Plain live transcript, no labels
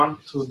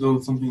want to do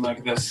something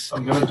like this.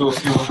 I'm gonna do a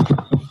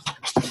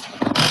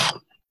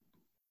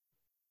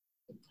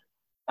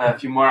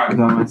few more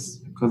akdamas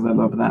because I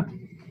love that.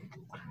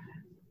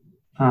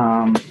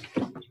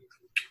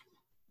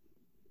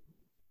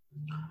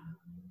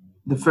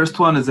 The first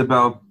one is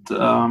about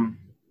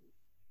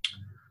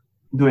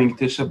doing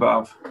Tisha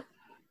Beav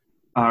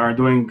or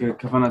doing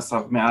Kavanos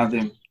of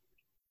Me'adim.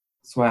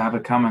 So I have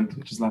a comment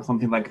which is like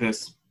something like this.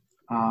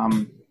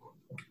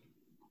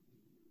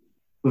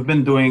 We've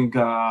been doing.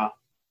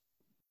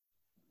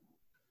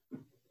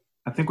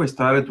 I think we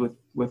started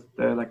with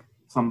like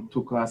some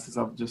 2 classes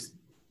of just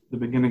the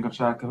beginning of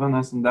Shara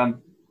Kavanos, and then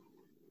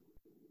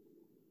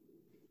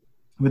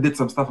we did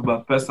some stuff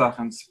about Pesach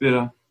and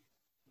Spira,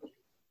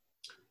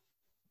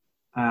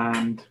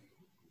 and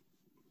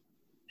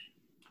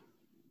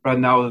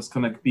right now it's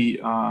gonna be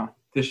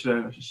Tisha,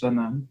 Rosh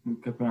Hashanah, and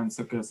Kippur and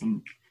Sukkot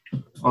and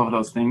all of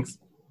those things.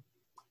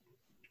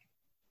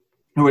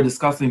 And I was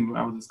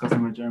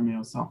discussing with Jeremy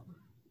also.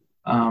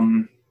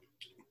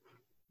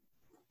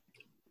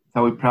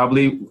 That we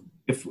probably,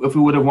 if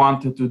we would have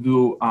wanted to do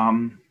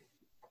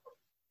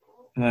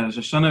Rosh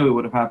Hashanah, we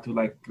would have had to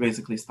like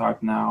basically start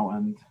now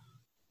and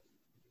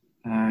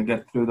get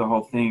through the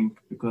whole thing,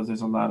 because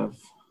there's a lot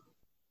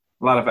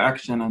of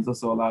action and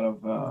also a lot of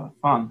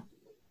fun.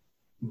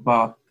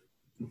 But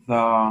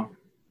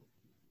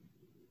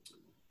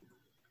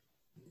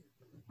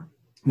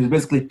there's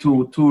basically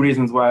two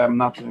reasons why I'm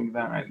not doing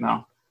that right now,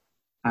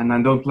 and I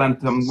don't plan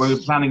to. We're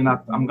planning not.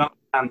 I'm gonna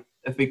plan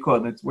if we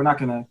could. We're not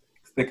gonna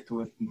stick to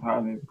it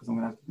entirely because I'm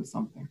gonna have to do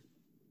something.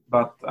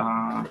 But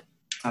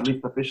at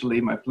least officially,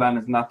 my plan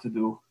is not to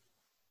do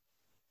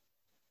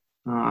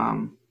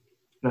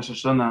Rosh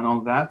Hashanah and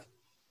all that.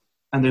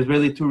 And there's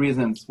really 2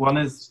 reasons. One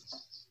is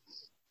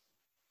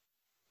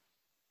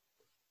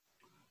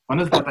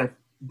that I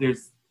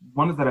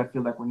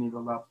feel like we need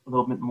a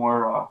little bit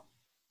more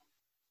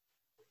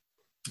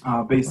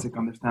basic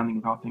understanding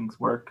of how things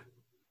work.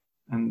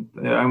 And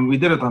we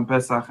did it on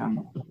Pesach, and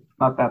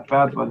not that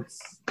bad, but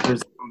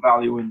there's some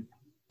value in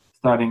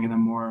starting in a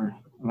more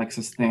like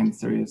sustained,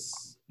 serious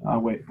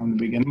way from the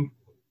beginning.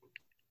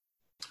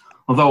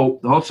 Although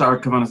the whole Shara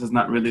Kavanos is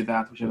not really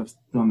that. We should have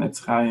done Etz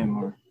Chaim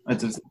or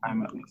Etz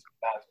Chaim at least for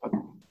that. But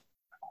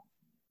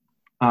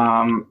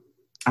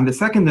and the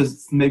second is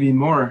maybe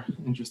more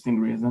interesting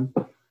reason,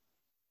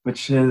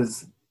 which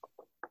is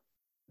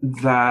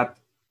that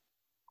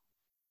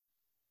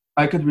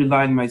I could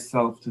rely on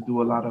myself to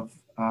do a lot of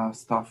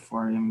stuff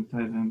for Yom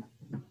Tovim,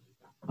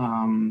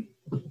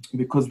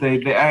 because they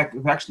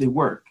actually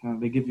work.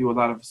 They give you a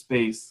lot of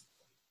space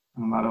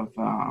and a lot of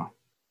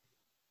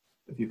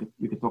if you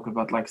could talk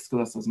about like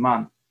skillas as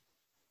man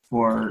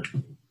for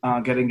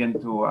getting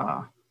into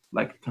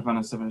like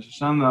Kavanos of Rosh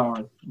Hashanah, or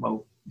well,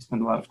 you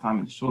spend a lot of time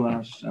in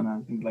Shulash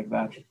and things like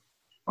that,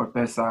 or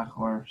Pesach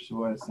or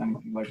Shavuos,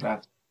 anything like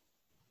that.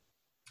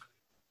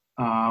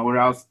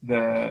 Whereas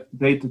the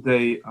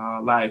day-to-day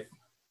life,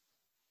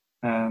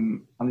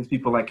 at least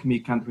people like me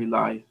can't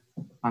rely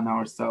on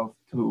ourselves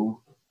to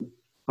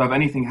have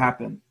anything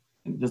happen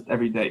just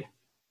every day.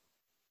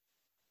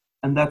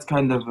 And that's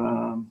kind of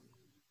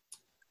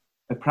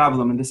a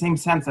problem, in the same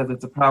sense that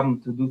it's a problem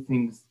to do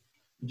things,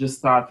 just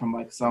start from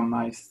like some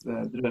nice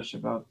drush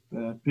about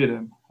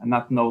Purim and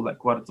not know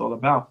like what it's all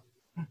about.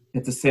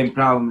 It's the same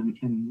problem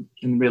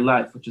in real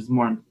life, which is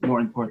more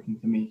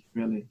important to me,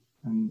 really.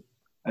 And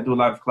I do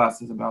a lot of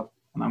classes about,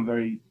 and I'm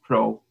very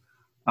pro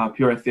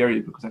pure theory,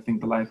 because I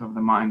think the life of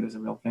the mind is a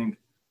real thing.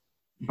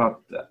 But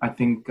I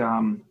think,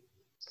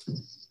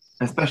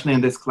 especially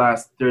in this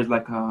class, there's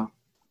like a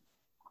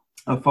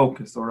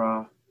focus or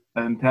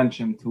an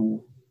intention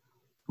to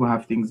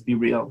have things be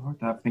real, or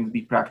to have things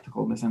be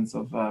practical in the sense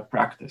of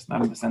practice,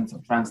 not in the sense of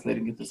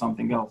translating it to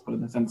something else, but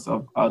in the sense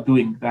of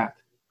doing that.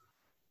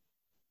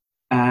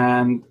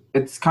 And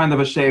it's kind of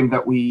a shame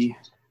that we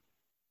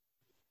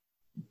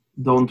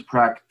don't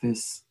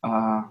practice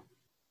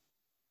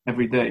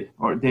every day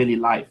or daily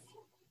life,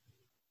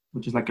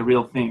 which is like a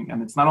real thing.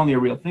 And it's not only a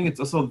real thing,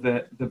 it's also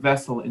the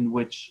vessel in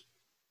which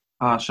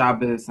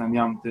Shabbos and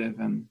Yom Tov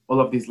and all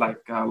of these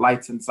like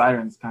lights and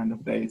sirens kind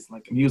of days,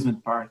 like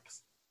amusement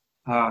parks,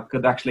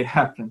 could actually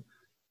happen.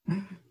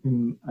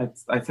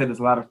 I'd say this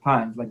a lot of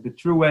times, like the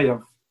true way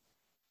of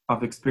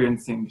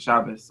experiencing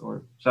Shabbos,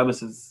 or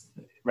Shabbos is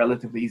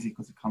relatively easy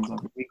because it comes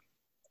every week,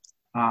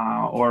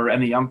 or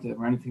any Yom Tov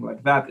or anything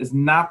like that, is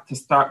not to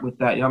start with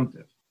that Yom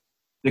Tov.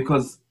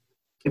 Because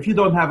if you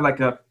don't have like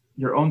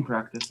your own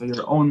practice or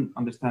your own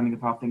understanding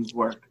of how things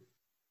work,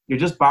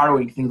 you're just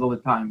borrowing things all the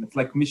time. It's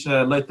like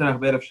Misha Leiterach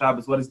Be'erev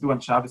Shabbos. What does he do on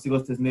Shabbos? He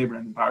goes to his neighbor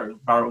and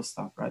borrows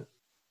stuff, right?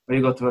 Or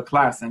you go to a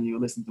class and you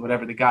listen to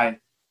whatever the guy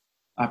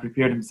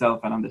prepared himself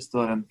and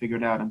understood and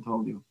figured out and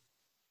told you.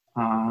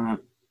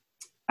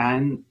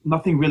 And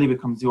nothing really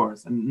becomes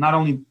yours. And not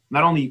only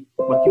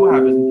what you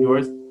have isn't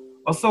yours,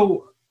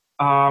 also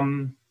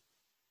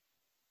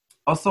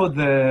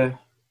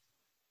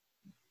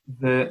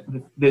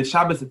the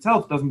Shabbos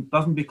itself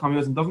doesn't become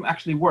yours and doesn't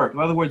actually work. In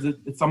other words,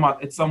 it's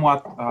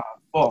somewhat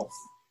false.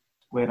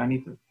 Wait, I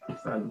need to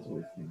silence all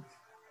these things.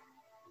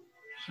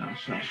 Sha.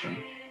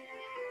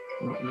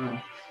 Not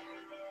now.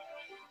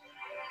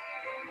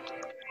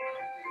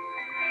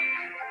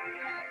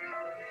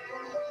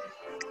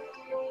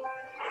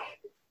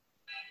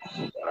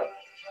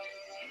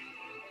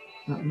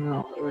 Not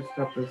now. Where's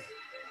stop this?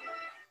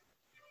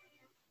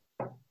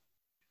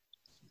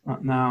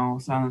 Not now.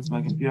 Silence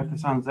my computer. You have to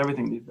silence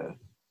everything these days.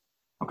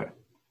 Okay.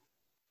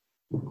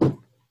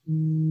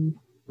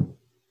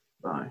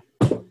 Bye.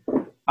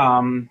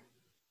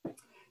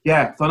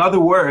 Yeah. So in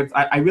other words,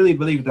 I really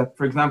believe that,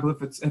 for example,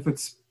 if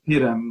it's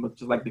Purim,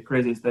 which is like the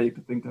craziest day you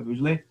could think of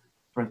usually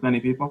for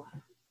many people,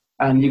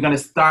 and you're gonna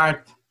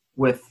start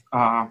with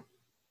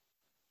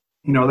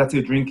let's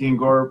say drinking,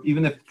 or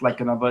even if it's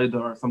like an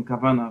avodah or some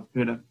kavana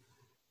Purim,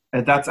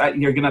 that's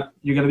you're gonna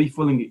be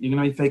fooling it. You're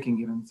gonna be faking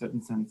it in a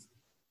certain sense.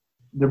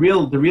 The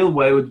real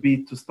way would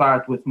be to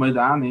start with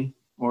Moedani,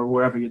 or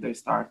wherever your day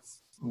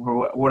starts,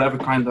 or whatever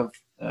kind of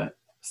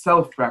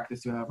self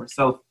practice you have, or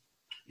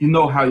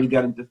how you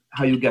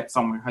get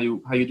somewhere, how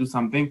you do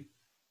something,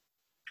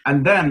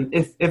 and then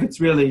if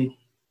it's really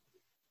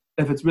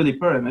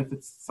Purim, if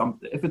it's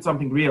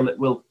something real, it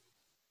will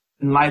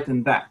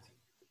enlighten that.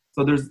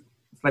 So it's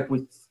like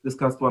we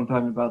discussed one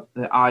time about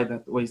the eye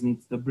that always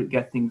needs to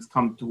get things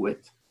come to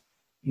it.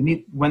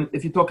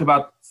 If you talk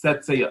about,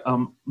 let's say,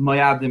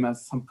 Moyadim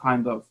as some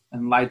kind of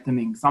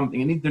enlightening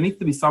something, there needs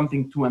to be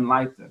something to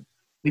enlighten.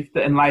 You need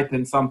to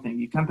enlighten something.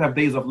 You can't have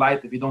days of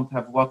light if you don't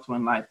have what to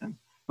enlighten.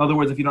 In other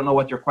words, if you don't know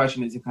what your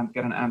question is, you can't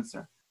get an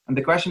answer. And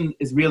the question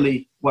is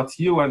really what's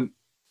you, and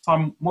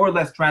some more or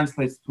less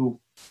translates to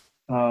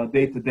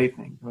day-to-day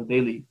thing, or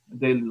daily,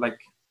 like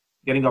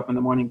getting up in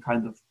the morning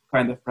kind of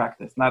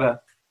practice, not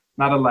a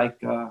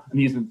like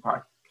amusement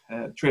park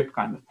trip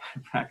kind of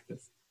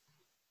practice.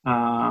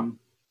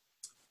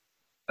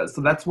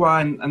 So that's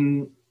why,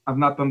 and I've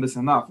not done this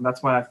enough. And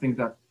that's why I think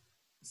that,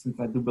 since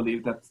I do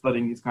believe that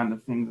studying these kind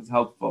of things is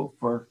helpful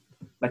for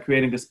like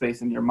creating a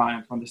space in your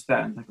mind to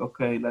understand, like,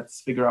 okay,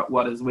 let's figure out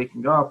what is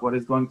waking up, what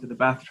is going to the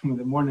bathroom in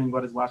the morning,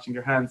 what is washing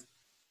your hands,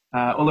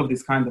 all of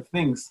these kind of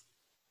things,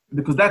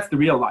 because that's the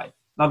real life.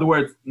 In other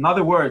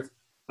words,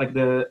 like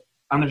the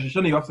Rosh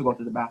Hashanah, you have to go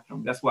to the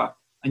bathroom. Guess what?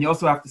 And you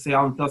also have to say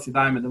Al Tel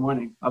Sidaim in the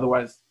morning.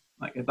 Otherwise,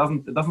 like it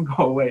doesn't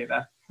go away.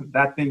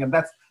 That thing, and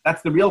that's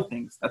the real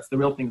things. That's the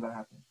real things that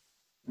happen,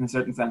 in a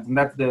certain sense, and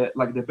that's the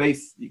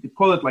base. You could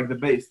call it like the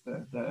base,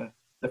 the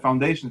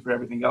foundation for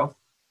everything else.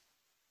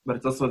 But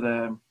it's also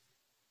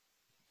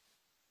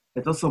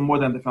more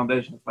than the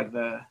foundation. It's like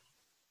the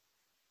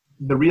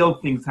real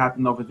things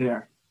happen over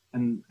there,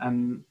 and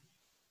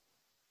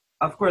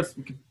of course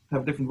we could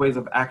have different ways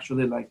of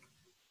actually like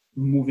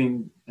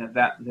moving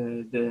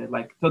the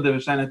like to the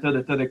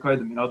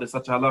kodim. There's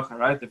such a halacha,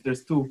 right? If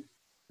there's two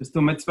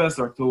mitzvahs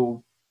or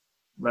two,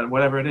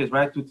 whatever it is,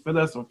 right? Two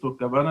tefillas or two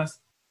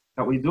kavanos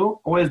that we do.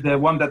 Always the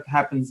one that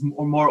happens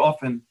more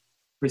often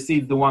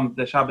precedes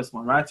the Shabbos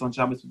one, right? So on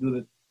Shabbos we do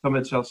the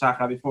Tamid Shel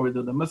Shacha before we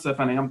do the Musaf,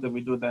 and on Yom Tov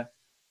we do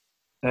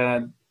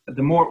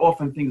the more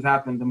often things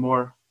happen, the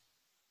more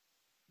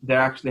they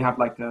actually have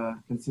like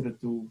considered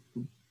to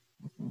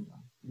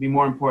be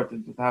more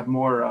important, to have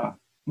more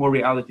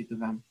reality to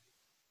them.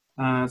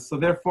 So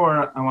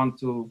therefore, I want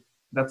to.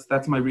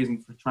 That's my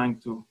reason for trying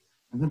to.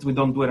 And since we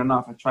don't do it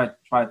enough, let's try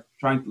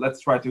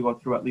to go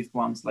through at least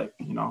once, like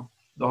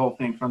the whole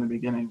thing from the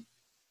beginning,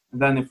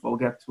 and then if we'll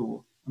get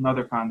to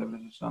another kind of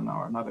Rosh Hashanah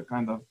or another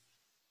kind of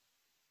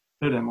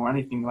Purim or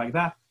anything like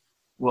that,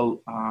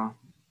 we'll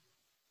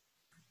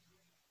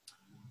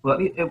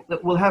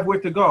have where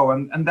to go,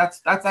 and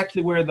that's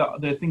actually where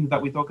the things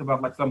that we talk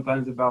about, like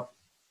sometimes about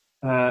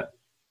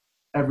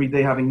every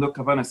day having look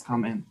Kavanos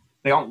come in.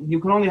 You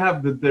can only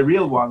have the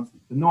real ones,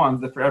 the nuance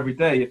that for every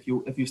day if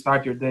you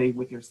start your day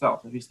with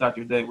yourself, if you start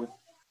your day with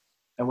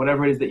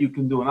whatever it is that you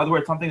can do. In other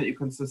words, something that you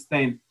can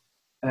sustain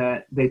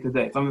day to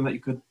day, something that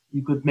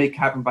you could make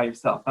happen by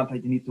yourself. Not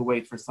that you need to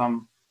wait for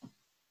some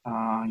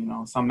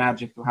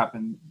magic to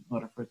happen in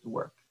order for it to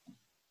work.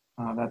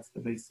 That's the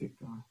basic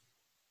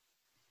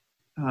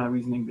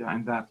reasoning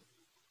behind that.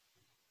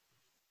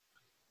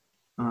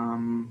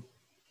 I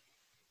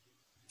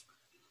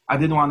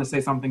didn't want to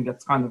say something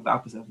that's kind of the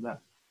opposite of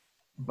that.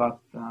 But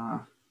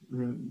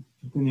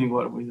continuing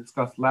what we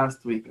discussed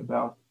last week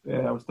about,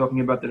 I was talking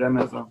about the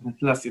remez of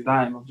Netilas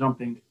Yadayim, of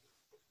jumping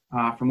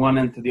from one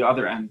end to the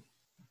other end.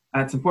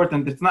 And it's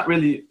important. It's not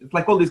really, it's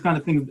like all these kind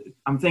of things.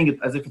 I'm saying it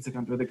as if it's a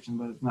contradiction,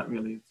 but it's not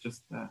really. It's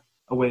just a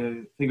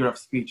figure of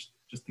speech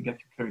just to get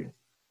you curious.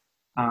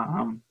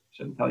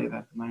 Shouldn't tell you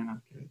that, but now you're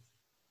not curious.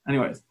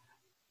 Anyways,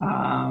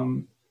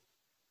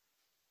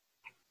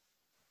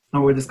 now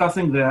we're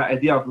discussing the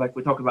idea of, like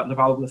we talk about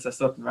Leval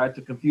B'Lasasot, right?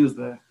 To confuse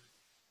the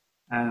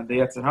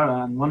Yetzer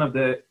Hara, and one of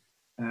the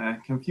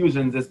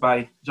confusions is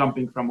by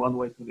jumping from one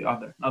way to the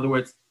other. In other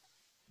words,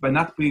 by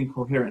not being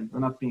coherent, or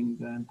not being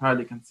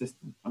entirely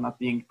consistent, or not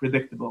being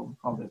predictable, we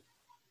call it.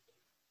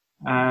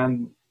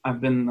 And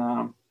I've been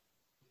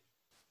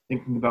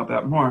thinking about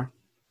that more.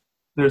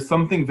 There's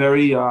something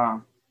very,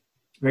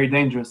 very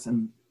dangerous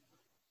in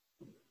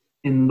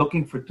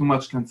looking for too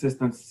much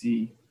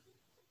consistency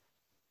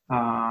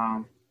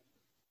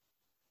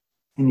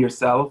in in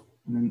yourself,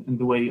 and in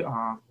the way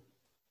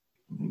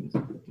something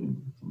is doing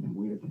something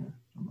weird here.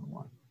 I don't know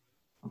why.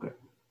 Okay,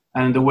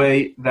 and in the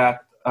way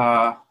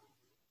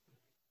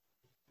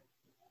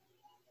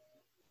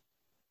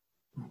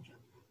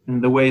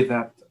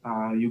that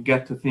you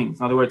get to things.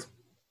 In other words,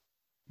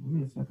 give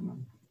me a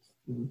second.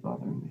 This is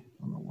bothering me.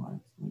 I don't know why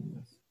it's doing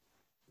this.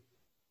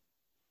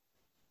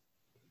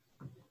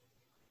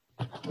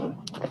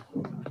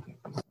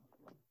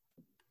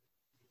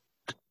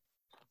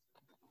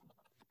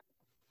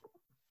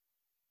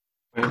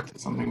 Wait,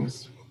 something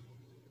is.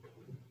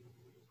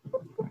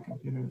 My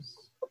computer's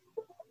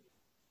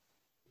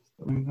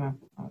doing that.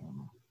 I don't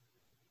know.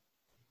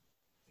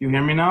 You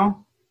hear me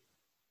now?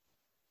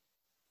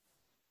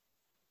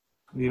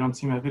 You don't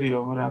see my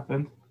video. What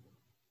happened?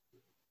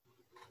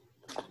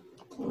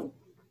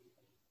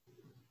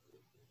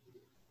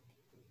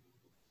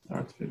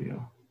 Start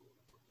video.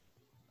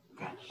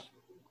 Okay.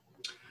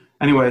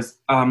 Anyways,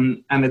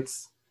 and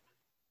it's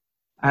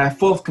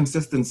false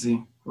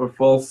consistency or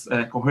false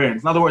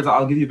coherence. In other words,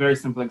 I'll give you a very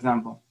simple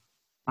example.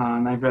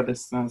 And I've read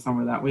this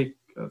somewhere that week,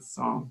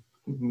 so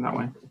thinking that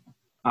way.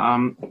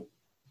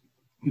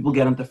 People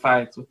get into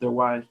fights with their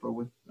wife or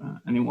with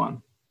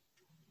anyone.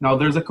 Now,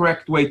 there's a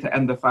correct way to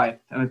end the fight,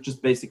 and it's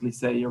just basically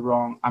say, you're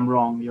wrong, I'm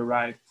wrong, you're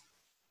right,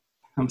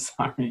 I'm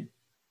sorry.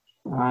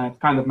 It's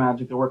kind of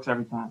magic, it works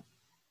every time.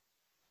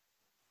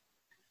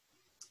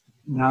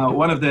 Now,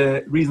 one of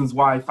the reasons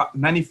why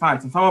many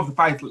fights, and some of the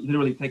fights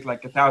literally take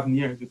like 1,000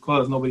 years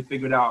because nobody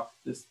figured out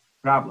this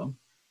problem,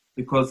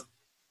 because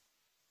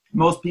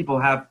most people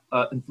have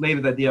an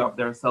inflated idea of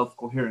their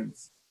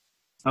self-coherence.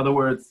 In other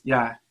words,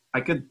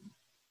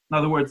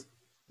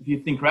 if you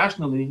think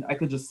rationally, I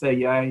could just say,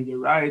 yeah, you're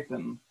right,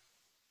 and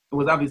it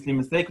was obviously a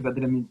mistake because I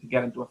didn't mean to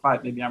get into a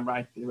fight. Maybe I'm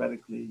right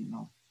theoretically,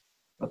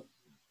 but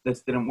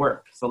this didn't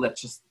work. So let's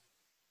just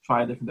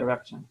try a different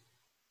direction.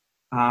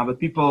 But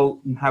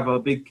people have a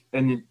big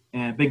Indian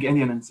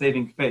and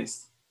saving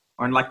face,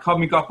 or like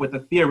coming up with a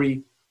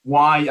theory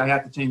why I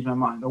had to change my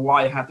mind, or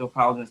why I had to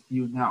apologize to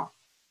you now,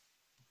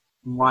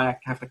 and why I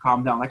have to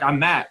calm down. Like, I'm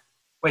mad.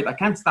 Wait, I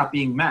can't stop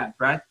being mad,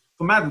 right?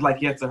 So mad is like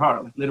Yetzer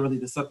Hara, like literally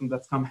there's something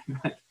that's coming.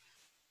 Right?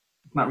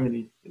 Not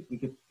really. We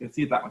could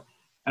see it that way,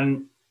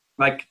 and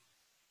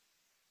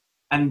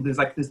there's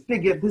like this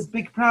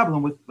big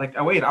problem with like,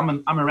 oh wait,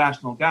 I'm a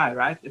rational guy,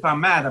 right? If I'm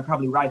mad, I'm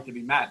probably right to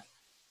be mad,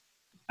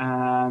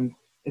 and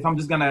if I'm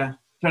just gonna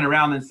turn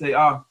around and say,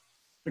 oh,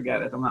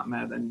 forget it, I'm not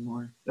mad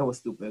anymore. That was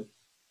stupid.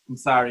 I'm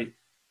sorry.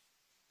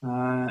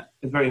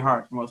 It's very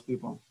hard for most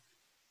people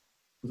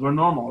because we're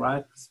normal,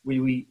 right?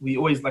 We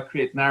always like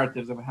create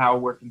narratives of how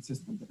we're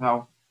consistent, of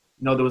how.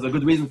 There was a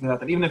good reason for that.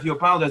 That even if you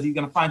apologize, you're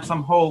going to find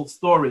some whole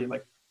story.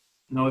 Like,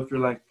 if you're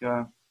like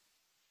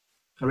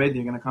Haredi,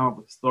 you're going to come up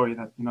with a story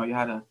that, you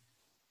had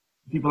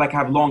people like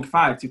have long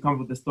fights. You come up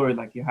with the story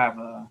like you have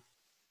I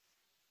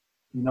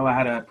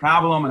had a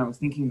problem and I was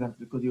thinking that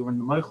because you were in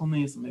the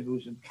Meichel, so maybe we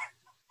should,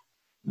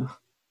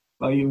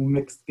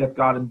 get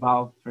God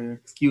involved for your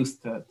excuse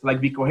to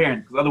like be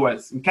coherent. Because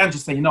otherwise, you can't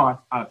just say,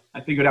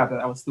 I figured out that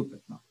I was stupid.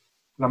 No,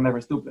 because I'm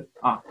never stupid.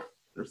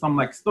 There's some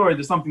like story,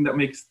 there's something that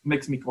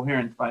makes me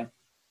coherent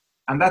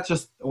and that's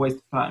just a waste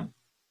of time.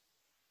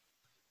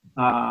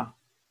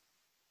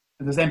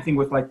 And the same thing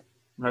with like,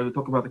 right, we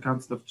talk about the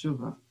concept of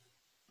tshuva,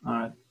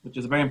 which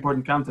is a very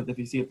important concept if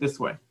you see it this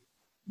way.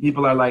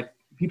 People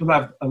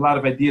have a lot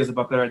of ideas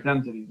about their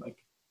identity, like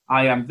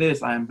I am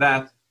this, I am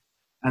that,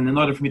 and in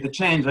order for me to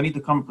change, I need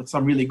to come up with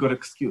some really good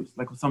excuse,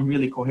 like with some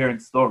really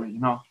coherent story.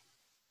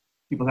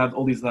 People have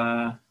all these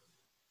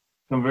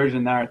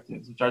conversion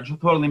narratives, which are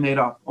totally made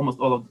up almost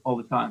all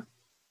the time.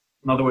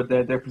 In other words,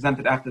 they're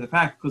presented after the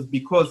fact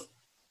because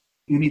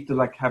you need to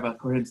like have a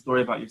coherent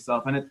story about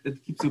yourself, and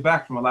it keeps you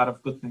back from a lot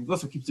of good things. It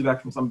also keeps you back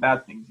from some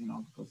bad things,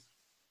 because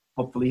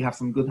hopefully you have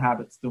some good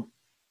habits too.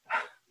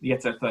 The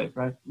Yetzer type,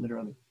 right?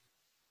 Literally.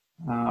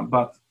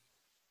 But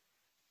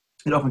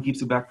it often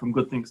keeps you back from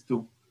good things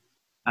too.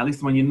 At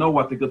least when you know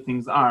what the good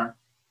things are,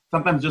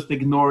 sometimes just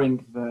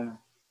ignoring the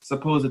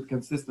supposed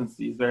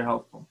consistency is very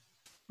helpful.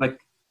 Like,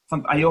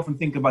 I often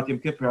think about Yom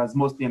Kippur as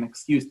mostly an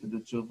excuse to do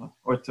tshuva,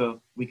 or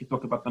we could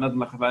talk about Yom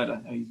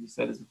Kippur. I usually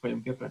say this before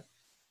Yom Kippur.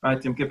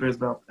 Right? Yom Kippur is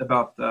about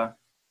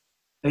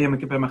Yom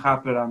Kippur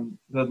mechaper and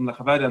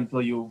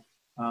until you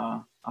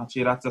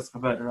achiratzas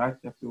chaver, right?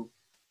 You're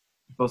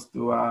supposed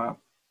to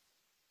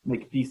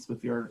make peace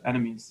with your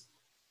enemies,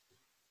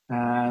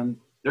 and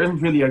there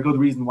isn't really a good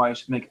reason why you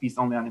should make peace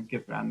only on Yom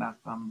Kippur and not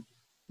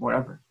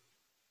wherever,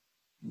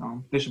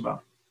 Tisha B'Av.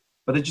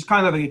 But it's just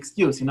kind of an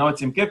excuse,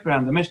 it's Yom Kippur,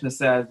 and the Mishnah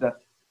says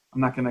that I'm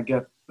not going to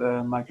get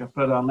my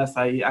kapara unless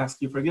I ask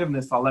you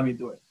forgiveness, so let me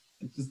do it.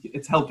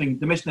 It's helping.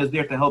 The Mishnah is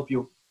there to help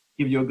you,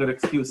 give you a good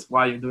excuse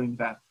why you're doing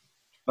that.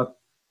 But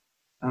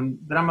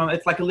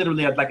it's like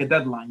literally like a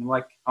deadline. You're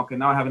like, okay,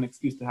 now I have an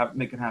excuse to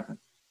make it happen.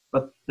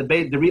 But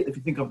if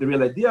you think of the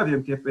real idea of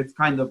Yom Kippur, it's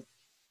kind of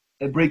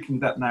breaking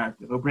that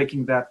narrative or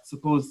breaking that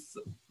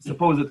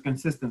supposed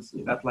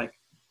consistency, that like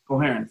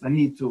coherence. I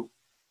need to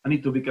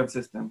be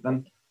consistent.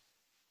 And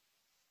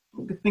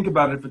we could think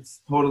about it if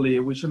it's totally,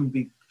 we shouldn't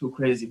be too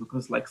crazy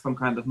because like some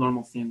kind of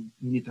normalcy, and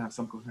you need to have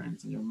some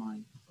coherence in your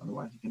mind.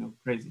 Otherwise you can go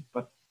crazy.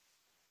 But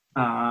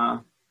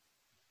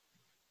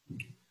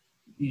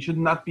you should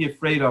not be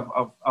afraid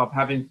of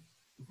having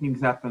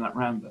things happen at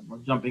random or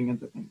jumping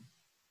into things.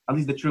 At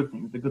least the true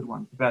things, the good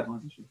ones, the bad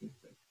ones you should be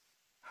afraid.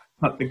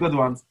 But the good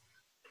ones.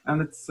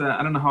 And it's,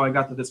 I don't know how I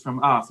got to this from,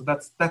 so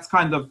that's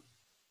kind of,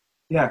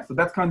 yeah, so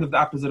that's kind of the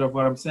opposite of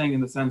what I'm saying in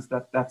the sense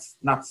that that's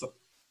not so,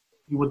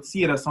 you would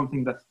see it as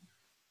something that's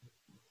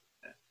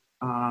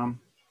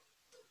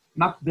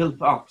not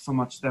built up so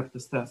much step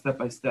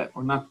by step,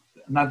 or not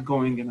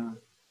going in a,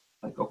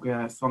 like,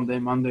 okay, Sunday,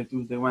 Monday,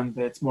 Tuesday,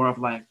 Wednesday. It's more of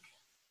like,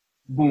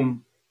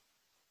 boom,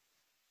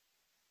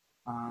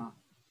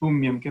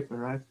 boom Yom Kippur,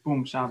 right?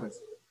 Boom Shabbos,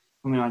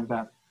 something like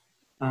that.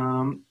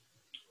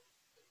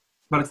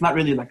 But it's not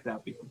really like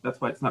that, because that's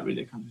why it's not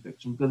really a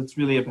contradiction, because it's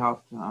really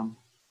about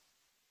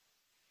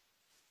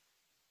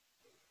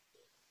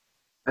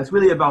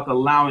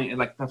allowing,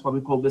 like that's what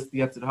we call this the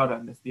Yetzer Hara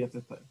and this the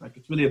Yetzer Tov. Like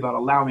it's really about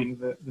allowing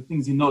the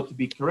things you know to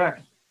be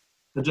correct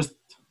to just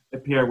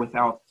appear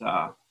without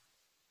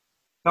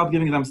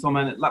giving them so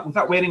many, like,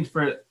 without waiting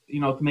for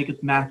to make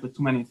it match with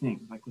too many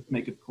things, like to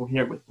make it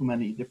cohere with too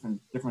many different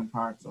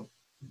parts of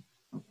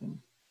something.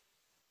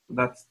 So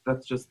that's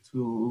just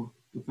to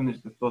finish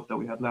the thought that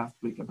we had last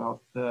week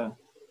about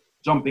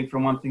jumping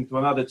from one thing to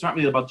another. It's not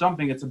really about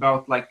jumping. It's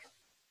about like,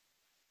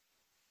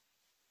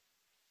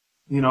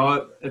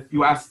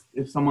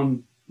 if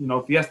someone,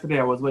 if yesterday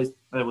I was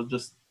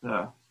just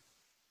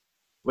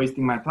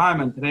wasting my time,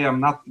 and today I'm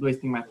not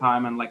wasting my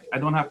time, and like I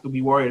don't have to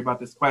be worried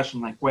about this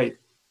question. Like, wait,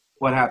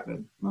 what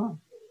happened? No,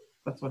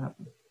 that's what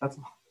happened. That's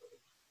all.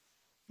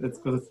 It's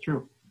because it's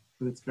true,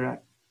 because it's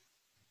correct.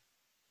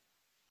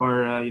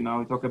 Or we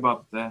talk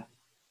about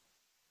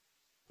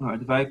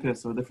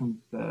advikas or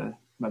different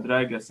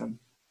madragas, and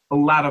a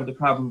lot of the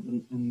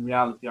problems in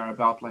reality are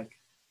about like,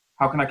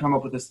 how can I come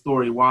up with a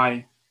story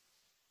why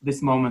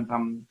this moment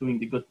I'm doing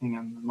the good thing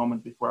and the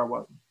moment before I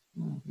wasn't.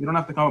 You don't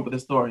have to come up with a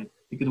story.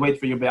 You could wait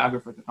for your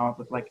biographer to come up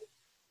with like,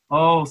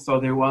 oh, so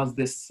there was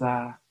this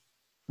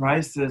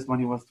crisis when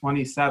he was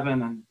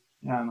 27, and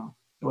no,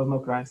 there was no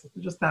crisis.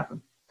 It just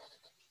happened.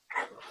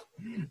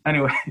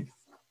 Anyways,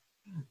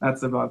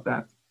 that's about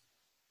that.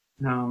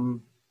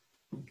 I'm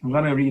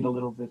going to read a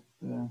little bit.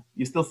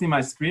 You still see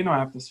my screen, or I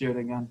have to share it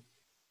again?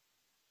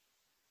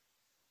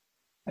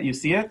 You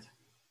see it?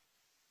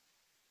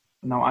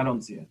 No, I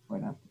don't see it.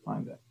 Wait, I have to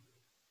find it.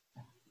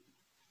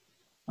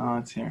 Oh,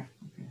 it's here.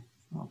 Okay,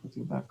 so I'll put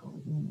you back over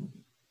here.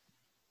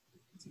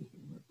 Let's see if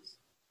it works.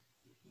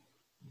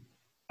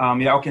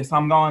 Okay, so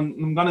I'm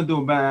gonna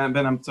do Ben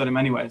Hamtzarim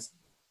anyways.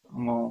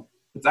 Well,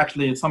 it's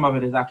actually, some of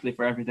it is actually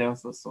for every day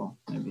also, so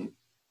maybe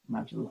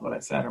matches with what I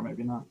said, or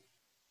maybe not.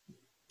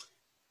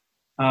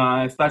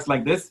 It starts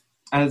like this,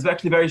 and it's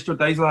actually very short.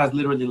 The Israel has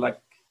literally, like,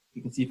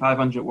 you can see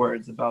 500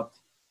 words about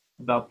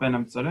Ben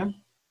Hamtzarim.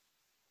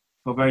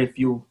 So very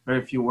few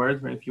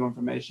words, very few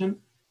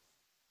information.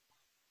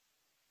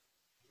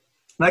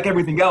 Like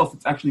everything else,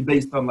 it's actually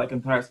based on like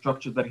entire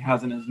structures that he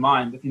has in his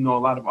mind. If you know a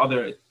lot of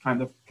other, it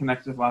kind of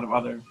connects with a lot of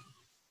other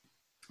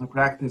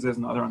practices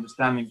and other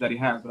understandings that he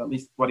has. But at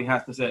least what he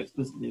has to say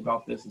explicitly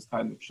about this is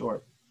kind of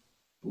short.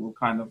 We'll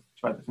kind of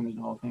try to finish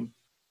the whole thing.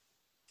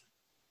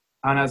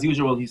 And as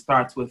usual, he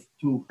starts with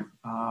two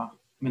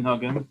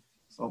minhagim,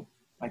 so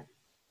like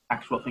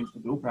actual things to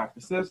do,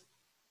 practices.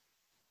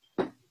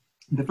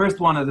 The first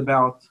one is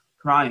about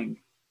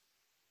crying.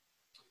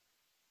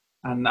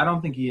 And I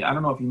don't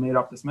know if he made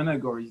up this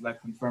minhag or he's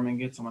like confirming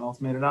it, someone else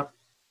made it up.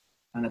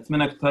 And it's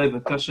minhag tov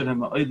v'kasher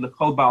ha'oid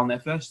l'kol ba'al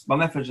nefesh.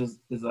 Ba'al nefesh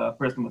is a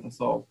person with a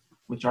soul,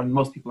 which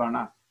most people are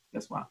not.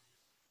 Guess what?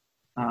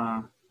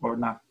 Or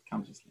not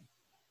consciously.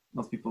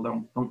 Most people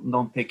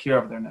don't take care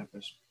of their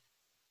nefesh.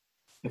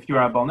 If you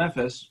are a ba'al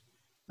nefesh,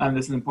 and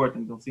this is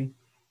important, you'll see,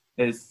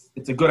 it's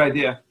a good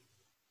idea.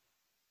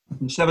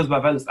 And so this is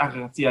a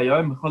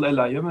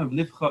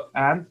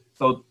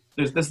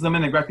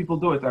minhag, right? People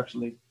do it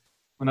actually.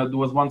 There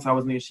was once I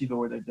was in the yeshiva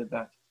where they did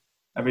that.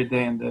 Every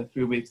day in the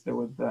 3 weeks they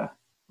would,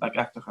 like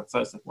after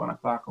chatzos at 1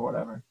 o'clock or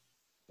whatever,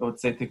 they would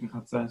say tikkun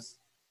chatzos.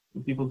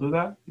 Do people do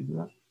that? Do you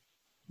do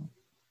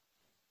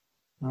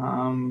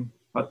that?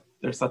 But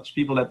there's such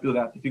people that do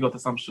that. If you go to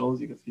some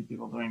shows, you can see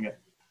people doing it.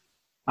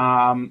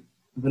 And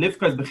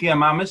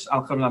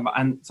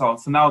so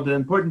now the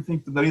important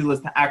thing to the real is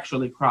to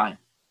actually cry.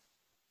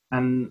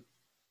 And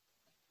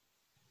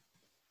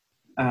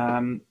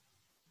then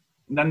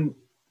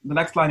the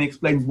next line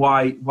explains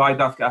why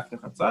dafka after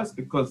chatzos,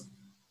 because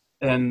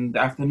in the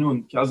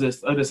afternoon, or I don't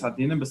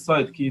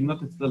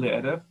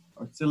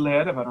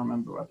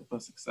remember what the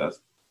pasuk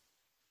says.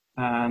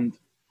 And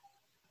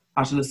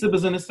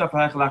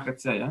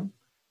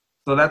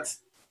so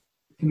that's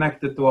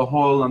connected to a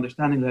whole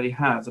understanding that he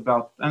has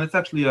about, and it's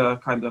actually a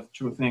kind of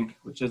true thing,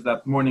 which is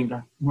that mornings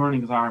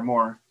are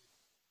more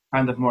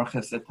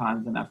chesed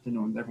time than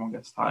afternoons. Everyone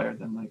gets tired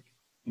and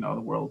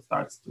the world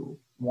starts to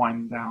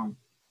wind down.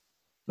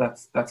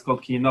 That's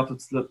called ki not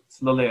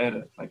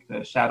like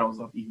the shadows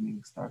of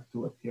evening start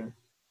to appear.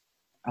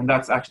 And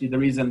that's actually the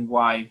reason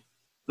why.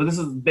 So this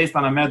is based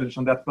on a medrash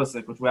on that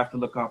pasuk, which we have to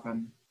look up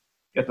and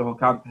get the whole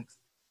context.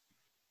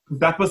 Because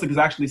that pasuk is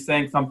actually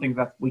saying something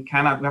that we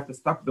have to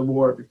stop the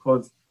war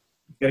because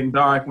it's getting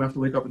dark, we have to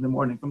wake up in the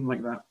morning, something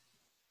like that.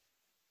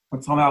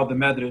 But somehow the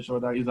medrash or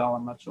the Arizal,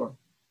 I'm not sure,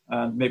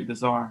 maybe the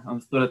Zohar,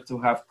 understood it to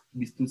have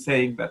these two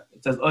saying that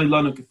it says, Oy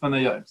lanu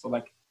kifana. So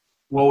like,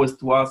 woe is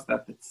to us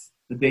that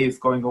the day is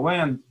going away,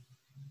 and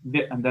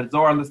that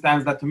Zohar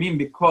understands that to mean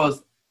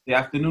because the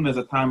afternoon is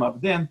a time of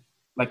din,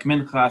 like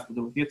mincha has to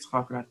do with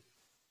Yitzchak, right?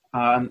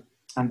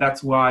 And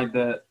that's why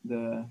the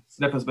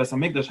Srefas Beis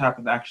HaMikdash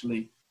happened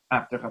actually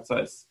after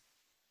Chatzos.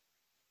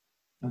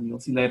 And you'll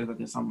see later that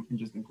there's some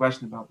interesting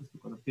question about this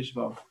because of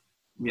Tisha.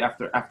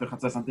 After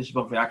Chatzos and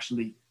Tisha, we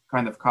actually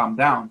kind of calmed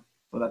down.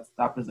 So that's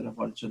the opposite of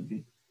what it should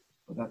be.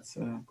 So that's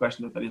a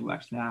question that Ariel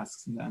actually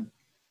asks. And then,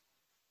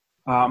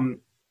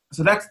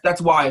 so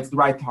that's why it's the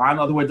right time. In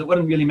other words, it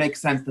wouldn't really make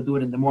sense to do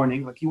it in the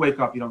morning. Like you wake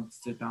up, you don't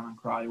sit down and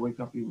cry. You wake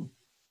up, you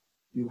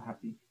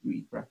happy, you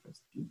eat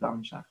breakfast, you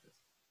daven shachris.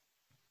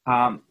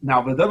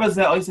 Now, this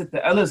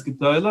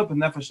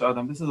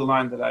is a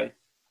line that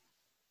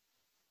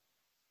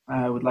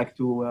I would like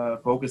to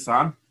focus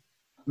on.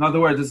 In other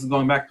words, this is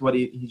going back to what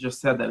he just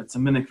said, that it's a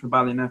minik for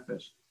Bali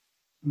Nefesh.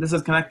 And this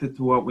is connected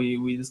to what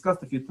we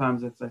discussed a few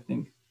times, I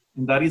think,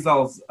 in the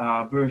Arizal's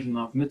version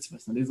of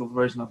mitzvahs, and Arizal's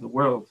version of the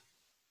world.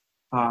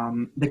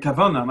 The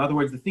kavana, in other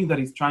words, the thing that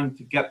he's trying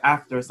to get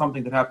after is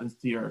something that happens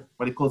to your,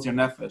 what he calls your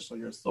nefesh, or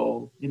your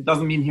soul. It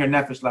doesn't mean here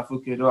nefesh,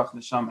 lafuk, ruach,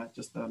 neshama,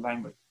 just the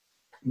language.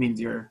 It means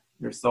your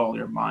soul,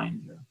 your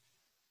mind,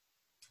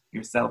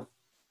 yourself.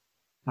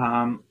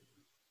 And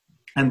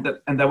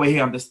the way he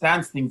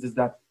understands things is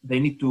that they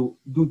need to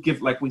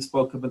give, like we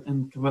spoke about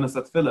in Kavanos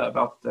at Tefillah,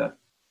 about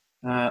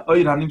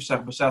Oira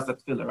Nimshach B'Shas at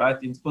Tefillah,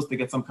 right? You're supposed to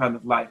get some kind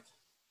of light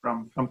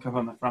from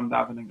Kavanah, from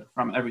davening,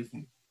 from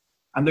everything.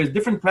 And there's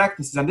different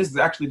practices, and this is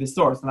actually the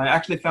source. And I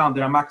actually found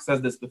the Ramak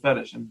says this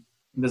beferish in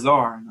the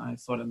Zohar, and I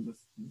saw it in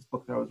this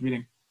book that I was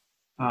reading.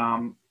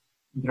 The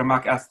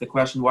Ramak asked the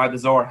question why the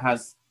Zohar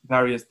has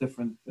various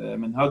different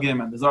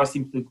minhagim, and the Zohar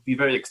seems to be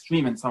very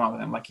extreme in some of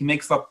them. Like he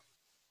makes some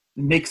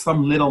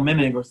little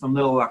minig or some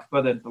little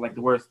akbada into like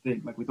the worst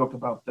thing. Like we talked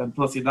about the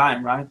Plus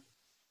Yadayim, right?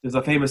 There's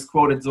a famous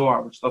quoted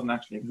Zohar, which doesn't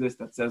actually exist,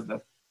 that says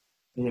that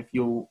if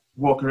you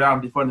walk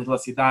around before the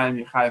Plus Yadayim,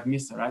 you're chayav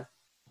misa, right?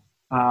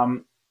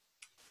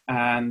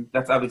 And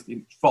that's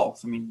obviously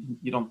false. I mean,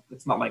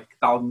 it's not like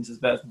Talmud Mises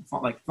best. It's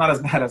not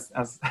as bad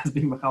as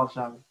being Machal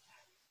Shabbos.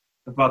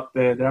 But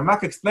the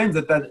Ramak explains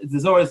that the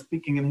Zohar is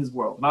speaking in his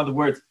world. In other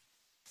words,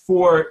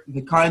 for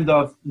the kind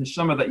of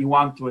neshama that you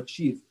want to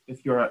achieve,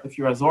 if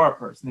you're a Zohar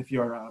person, if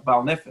you're a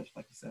Baal Nefesh,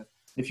 like you said,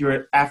 if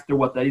you're after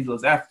what the Arizal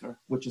is after,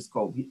 which is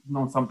called,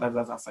 known sometimes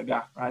as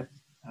Asagah, right?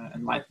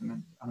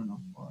 Enlightenment, I don't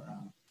know, or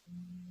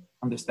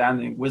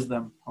understanding,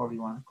 wisdom, however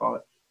you want to call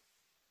it.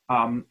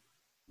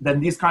 Then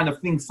these kind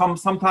of things,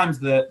 sometimes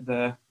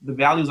the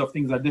values of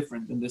things are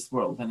different in this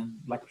world than in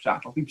like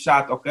Pshat. Al Pi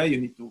Pshat, okay, you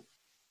need to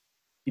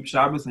keep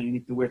Shabbos and you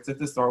need to wear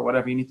tzitzis or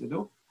whatever you need to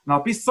do. And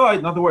Al Pi Soid,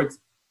 in other words,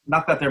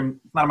 not that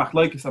it's not a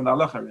machloikis and the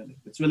halacha really.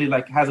 It's really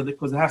like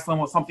because it has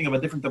something of a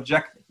different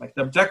objective. Like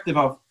the objective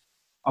of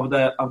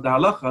the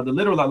halacha, the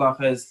literal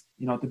halacha is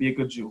to be a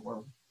good Jew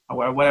or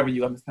whatever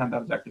you understand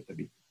that objective to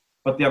be.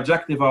 But the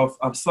objective of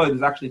Soid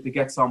is actually to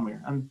get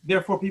somewhere. And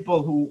therefore,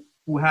 people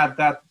who had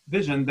that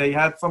vision, they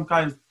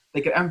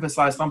could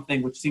emphasize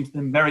something which seems to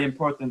him very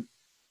important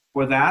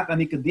for that,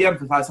 and he could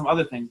de-emphasize some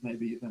other things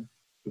maybe even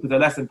because they're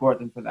less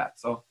important for that.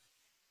 So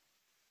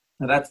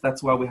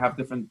that's why we have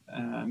different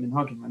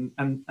minhagim,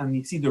 and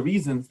you see the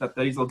reasons that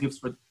the Arizal gives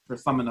for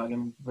some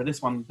minhagim. For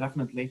this one,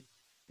 definitely,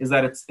 is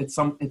that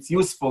it's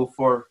useful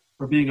for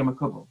being a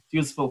makubal. It's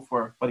useful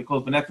for what he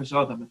calls benefesh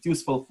adam. It's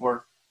useful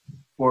for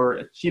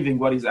achieving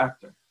what he's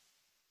after.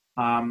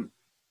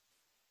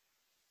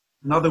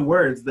 In other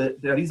words, the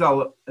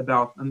Arizal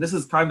about, and this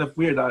is kind of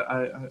weird.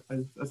 I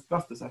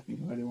discussed this, I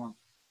think, already once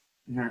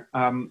here.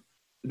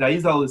 The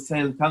Arizal is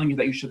telling you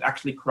that you should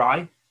actually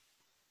cry.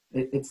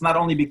 It's not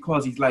only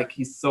because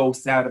he's so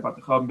sad about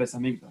the Churban Beis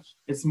HaMikdash.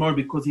 It's more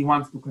because he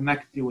wants to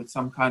connect you with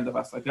some kind of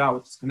asagah,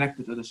 which is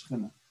connected to the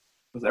Shekhinah.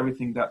 Because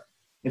everything that,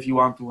 if you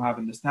want to have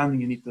understanding,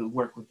 you need to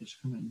work with the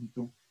Shekhinah. You need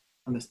to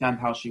understand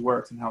how she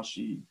works and how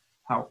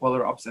all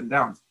her ups and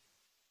downs.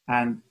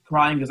 And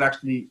crying is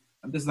actually,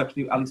 and this is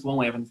actually at least one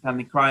way of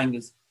understanding crying,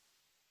 is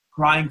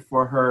crying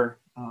for her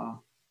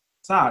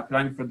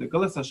crying for the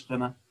Galus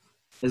Shekhinah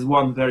is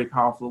one very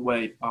powerful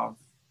way of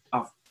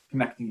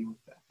connecting you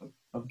with that,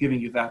 of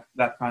giving you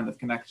that kind of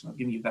connection, of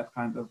giving you that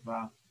kind of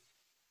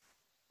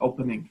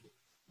opening.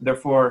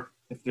 Therefore,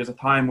 if there's a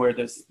time where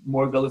there's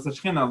more Galus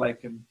Shekhinah,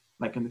 like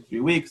in the 3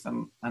 weeks,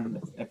 and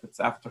if it's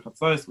after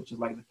Chatzos, which is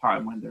like the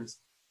time when there's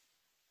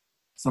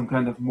some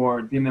kind of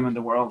more dinim in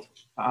the world,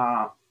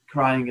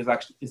 crying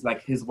is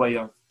like his way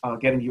of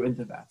getting you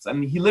into that.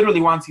 And he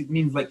literally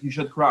means like you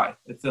should cry.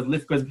 It says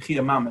lifkos b'chia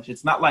mamash.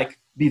 It's not like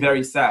be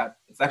very sad.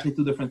 It's actually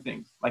two different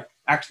things. Like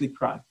actually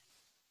cry,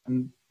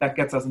 and that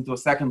gets us into a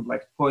second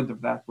like point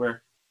of that,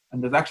 where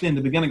And there's actually in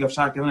the beginning of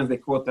Shar Kavanos, they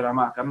quote the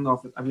Ramak. I don't know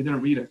if we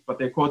didn't read it, but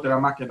they quote the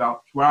Ramak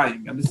about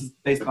crying. And this is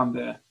based on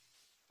the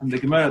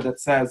Gemara that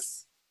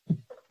says,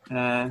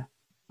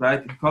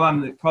 right,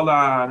 Kola,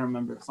 I don't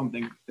remember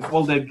something. If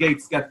all the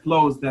gates get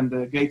closed, then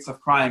the gates of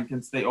crying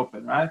can stay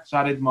open, right?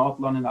 Sharid Ma'ot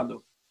Lonin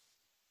Adu.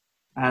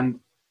 And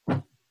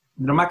the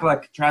Ramak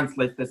like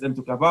translates this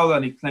into Kabbalah,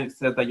 and he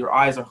said that your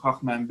eyes are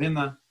Chachma and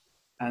Bina,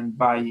 and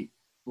by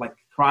like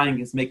crying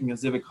is making a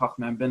Zivik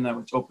Chachma and Bina,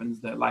 which opens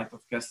the light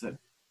of Keser.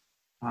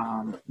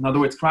 In other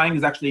words, crying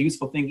is actually a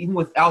useful thing, even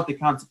without the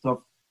concept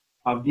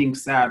of being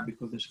sad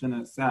because the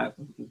Shekhinah is sad,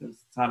 because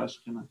there's Tzara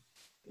Shekhinah.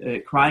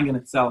 Crying in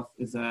itself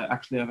is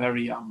actually a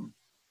very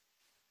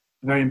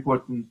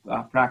important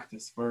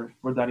practice for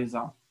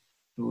Darizal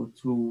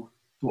to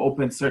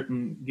open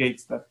certain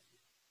gates that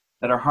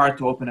are hard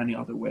to open any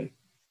other way.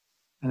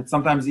 And it's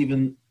sometimes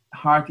even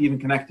hard to even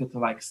connect it to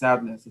like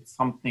sadness. It's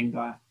something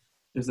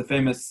there's a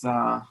famous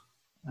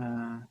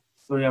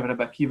story of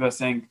Rebbe Akiva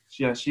saying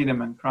Shir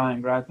Shirim and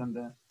crying, right? And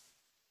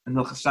in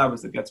Hilchos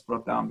Shabbos it gets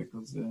brought down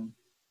because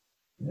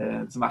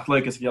it's a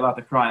machlokes if you're allowed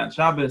to cry on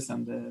Shabbos,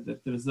 and the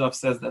Rizov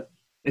says that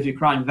if you're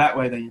crying that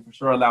way, then you're for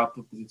sure allowed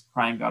to, because it's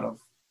crying out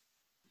of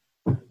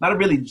not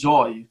really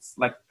joy. It's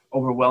like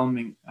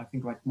overwhelming. I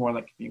think like more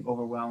like being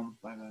overwhelmed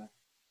by the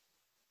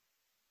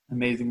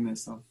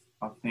amazingness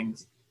of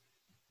things.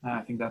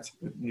 I think that's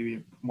maybe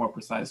a more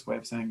precise way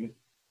of saying it.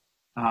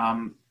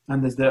 And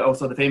there's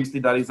also the famous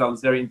Darizal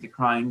is very into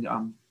crying.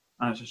 On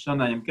Rosh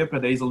Hashanah, Yom Kippur,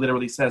 the Darizal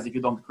literally says, if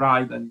you don't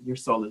cry, then your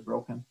soul is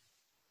broken.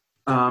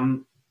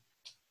 And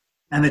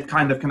it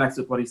kind of connects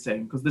with what he's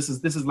saying, because this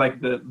is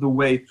like the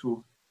way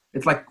to.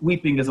 It's like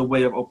weeping is a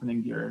way of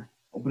opening your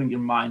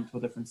mind to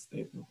a different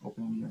state, of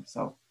opening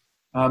yourself.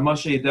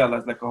 Moshe Idel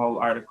has like a whole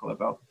article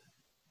about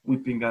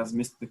weeping as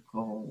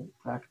mystical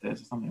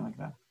practice or something like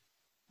that.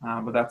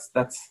 But that's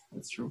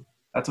true.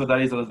 That's what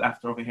Darizal is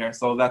after over here.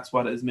 So that's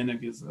what his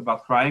minhag is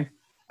about, crying.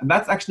 And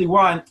that's actually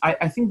why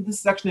I think this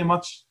is actually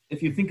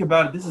if you think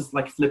about it, this is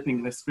like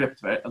flipping the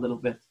script, right, a little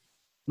bit.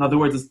 In other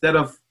words, instead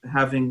of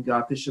having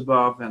Tisha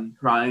Beav and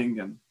crying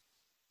and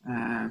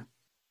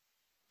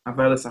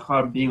Avar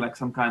L'Sachar being like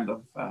some kind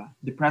of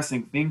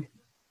depressing thing,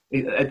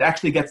 it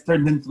actually gets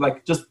turned into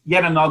like just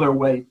yet another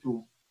way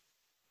to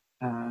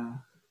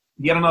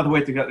get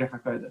Recha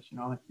Kodesh,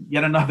 like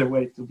yet another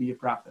way to be a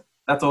prophet.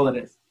 That's all it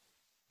is.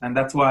 And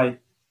that's why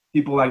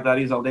people like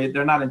Darizal,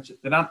 they're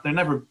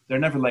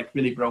never like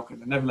really broken.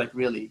 They're never like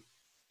really,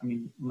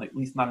 like at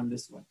least not in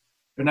this way.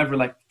 They're never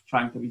like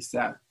trying to be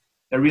sad.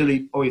 They're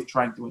really always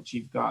trying to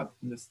achieve God,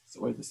 and this is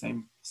always the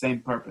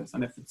same purpose.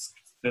 And if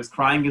there's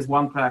crying is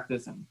one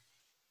practice, and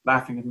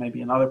laughing is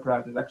maybe another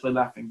practice. Actually,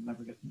 laughing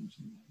never gets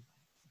mentioned.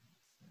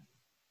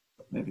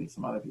 But maybe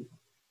some other people.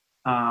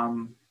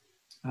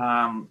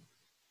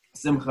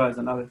 Simcha is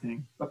another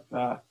thing, but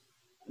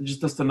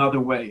just another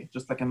way,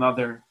 just like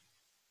another.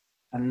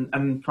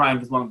 And crying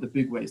is one of the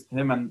big ways to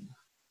him. And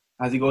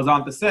as he goes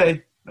on to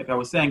say, like I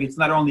was saying, it's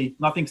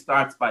nothing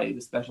starts by the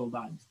special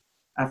times.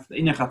 Actually,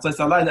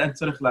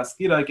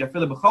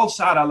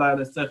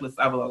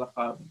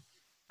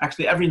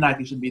 every night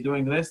he should be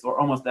doing this, or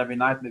almost every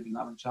night, maybe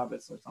not on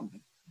Shabbos or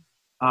something.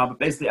 But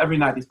basically every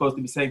night he's supposed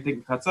to be saying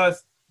Tikva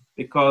Chatzos,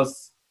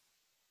 because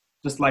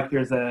just like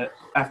there's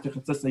after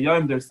Chatzos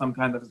Yom, there's some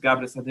kind of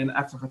Gabris Hadin.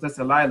 After Chatzos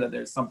Laila,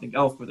 there's something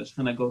else where the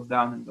Shechina goes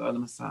down in the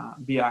Olam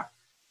Bia,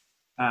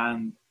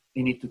 and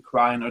you need to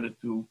cry in order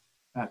to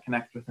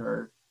connect with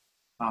her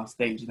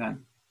stage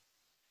then.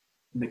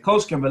 The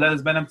Kolshkem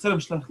V'Ledes Ben Hamtzarim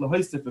Shlech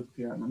L'Hoisef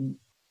V'Pir.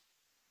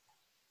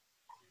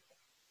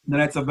 The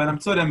nights of Ben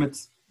Hamtzarim,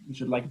 you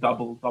should like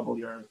double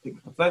your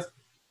Tikva Chatzos.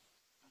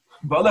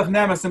 V'Olef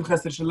Ne'ema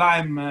Simchas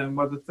Yerushalayim,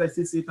 what it says,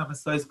 Sisi Yitach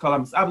V'Sois Kol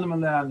HaMis'ablim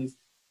Aleh, and he's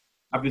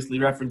obviously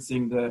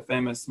referencing the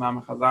famous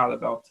Ma'amar Chazal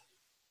about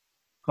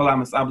Kol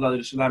HaMis'ablim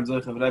Yerushalayim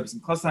Zoich V'Rei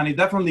B'Simchos.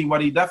 And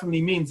what he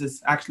definitely means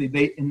is actually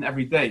day in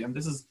every day. And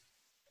this is,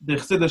 the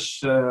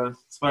Chassidish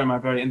Sfarim are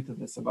very into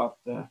this, about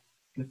the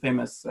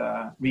famous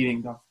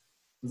reading of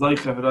Zoich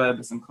V'Rei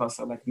B'Simchos,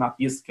 like not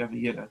Yizke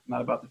V'Yireh,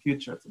 not about the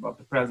future, it's about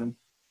the present.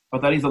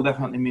 But Darizal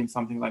definitely means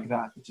something like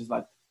that, which is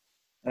like,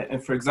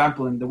 for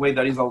example, in the way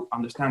Darizal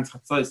understands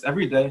Chatzos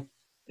every day,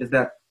 is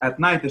that at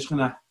night the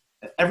Shechina,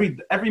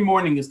 every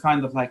morning is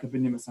kind of like a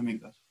B'nimus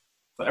Hamikdash.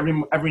 So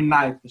every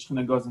night the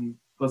Shechina goes in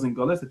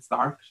Golis, it's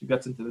dark, she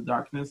gets into the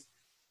darkness,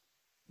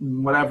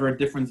 whatever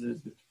difference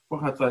is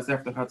before Chatzos,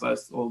 after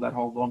Chatzos, all that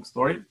whole long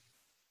story.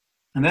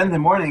 And then in the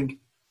morning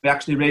we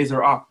actually raise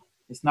her up.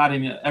 It's not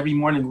every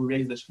morning we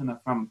raise the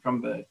Shechina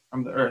from the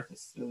earth.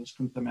 It's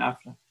Shechina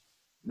Me'afra.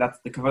 That's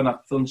the Kavanos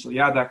Tfilin Shel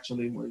Yad,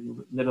 actually, where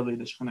you literally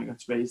the Shechina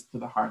gets raised to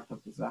the heart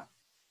of the Zah,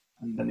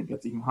 and then it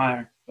gets even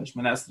higher. That's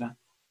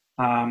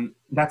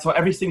why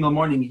every single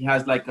morning he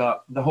has like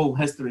the whole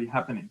history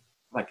happening.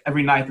 Like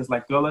every night is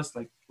like Golas,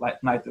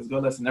 like night is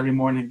Golas, and every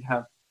morning you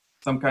have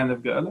some kind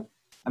of Gola.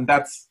 And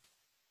that's,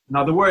 in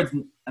other words,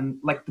 and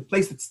like the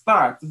place it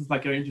starts. This is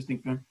like an interesting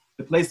thing.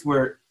 The place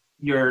where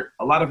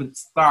a lot of it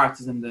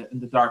starts is in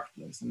the dark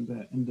place, in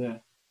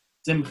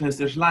If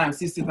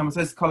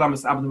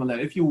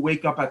you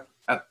wake up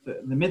at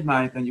the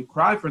midnight and you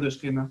cry for the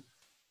Shekhinah,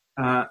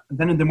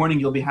 then in the morning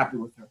you'll be happy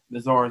with her. The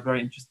Zohar is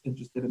very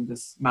interested in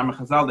this Mamre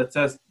Chazal that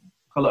says,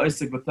 so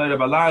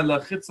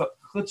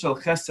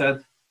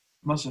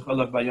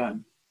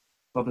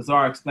the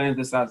Zohar explains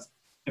this as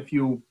if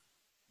you,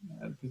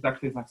 there's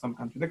actually like some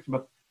contradiction,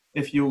 but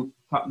if you,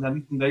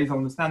 there is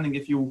understanding,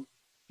 if you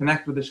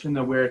connect with the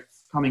Shekhinah where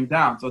it's coming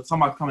down, so it's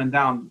somewhat coming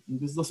down,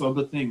 this is also a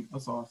good thing,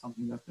 also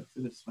something that the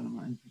Chassidus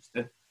are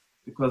interested,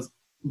 because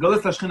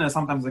Galus Shekhinah is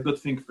sometimes a good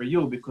thing for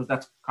you because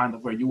that's kind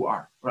of where you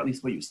are, or at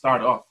least where you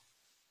start off,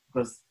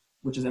 because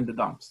which is in the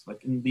dumps,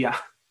 like in the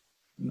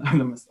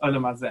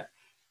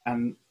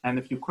and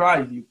if you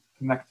cry, you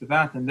connect to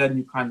that, and then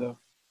you kind of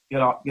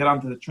get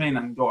onto the train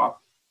and go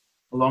up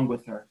along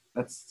with her.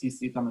 That's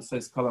Sisi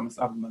Tamasais Kalamas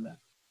Abmaleh.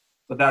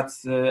 So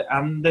that's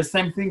and the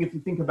same thing if you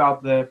think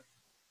about the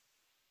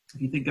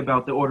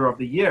order of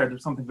the year.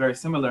 There's something very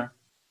similar,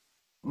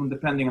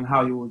 depending on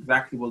how you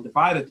exactly will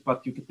divide it.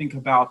 But you could think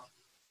about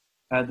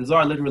the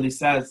Zohar literally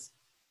says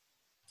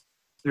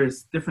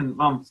there's different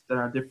months that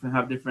are different,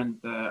 have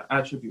different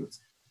attributes.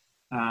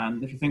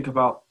 And if you think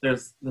about,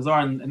 there's the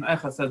Zohar in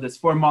Eicha said there's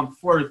 4 months,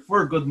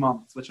 four good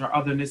months, which are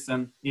Adar,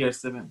 Nisan, Iyar,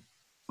 Sivan.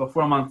 So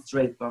 4 months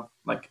straight of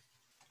like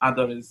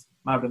Adar is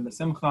Ma'arim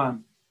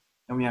B'Simcha,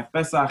 and we have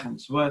Pesach and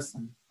Shavuos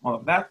and all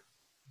of that.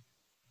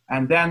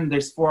 And then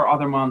there's 4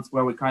 other months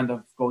where we kind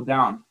of go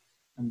down,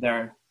 and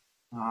they're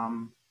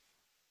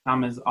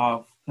Tammuz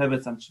of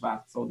Tevet and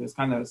Shvat. So there's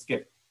kind of a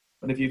skip.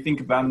 But if you think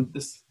about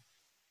this,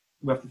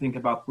 we have to think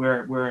about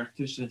where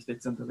Tisha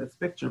fits into this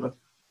picture. But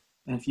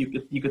if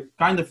you could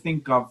kind of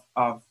think of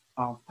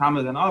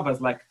Tammuz and Av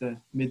as like the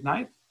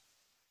midnight,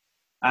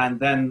 and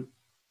then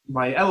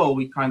by Elul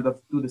we kind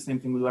of do the same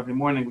thing we do every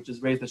morning, which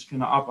is raise the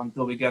Shekhinah up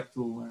until we get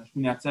to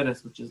Shmini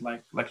Atzeres, which is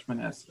like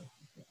Shmini Esrei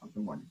of the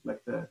morning,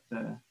 like the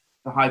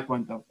high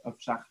point of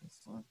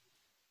Shachris, or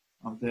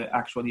of the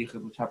actual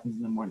Yichud, which happens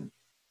in the morning.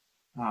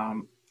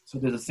 So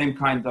there's the same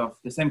kind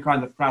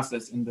of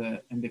process in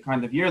the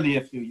kind of yearly.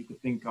 If you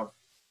could think of,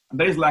 and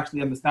Beis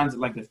actually understands it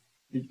like this.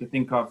 You could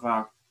think of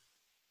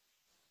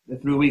the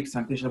 3 weeks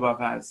and Tisha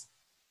B'Av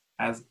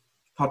as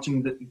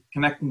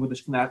connecting with the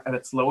Shekhinah at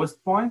its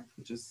lowest point,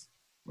 which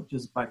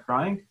is by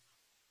crying,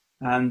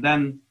 and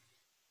then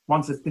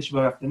once it's Tisha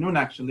B'Av afternoon,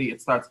 actually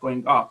it starts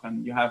going up,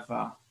 and you have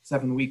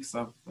 7 weeks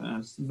of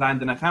Zayin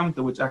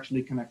Denachemta, which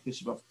actually connect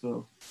Tisha B'Av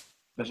to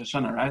Rosh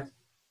Hashanah, right?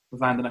 So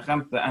Zayin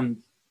Denachemta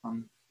end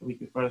on the week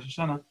before Rosh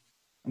Hashanah,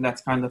 and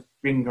that's kind of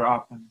bringing her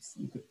up, and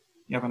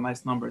you have a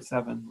nice number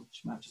 7,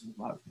 which matches with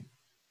a lot of things.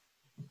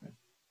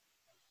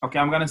 Okay,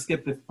 I'm going to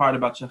skip this part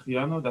about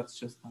Shechianu. That's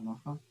just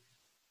halacha.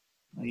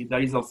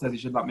 Darizal says you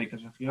should not make a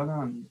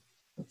Shechianu, and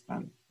that's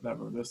fine.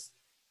 Whatever. Just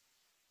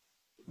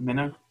a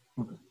minute.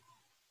 Okay.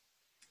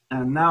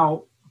 And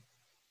now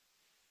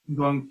I'm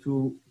going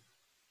to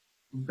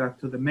back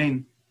to the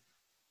main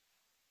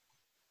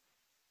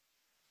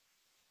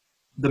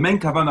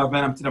Kavana of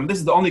Bein Hamtzarim. This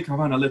is the only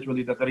Kavana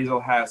literally that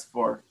Darizal has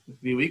for the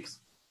 3 weeks.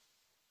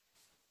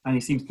 And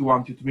he seems to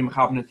want you to be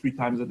Mechavne 3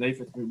 times a day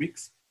for 3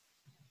 weeks.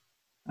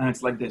 And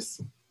it's like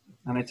this.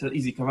 And it's an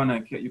easy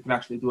Kavana. You can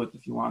actually do it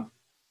if you want.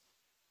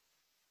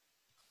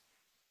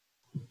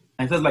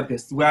 And it says like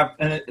this. We have,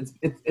 and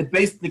it's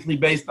basically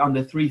based on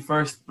the 3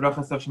 first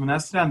brachas of Shemoneh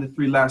Esrei and the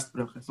 3 last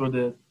brachas, or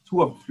the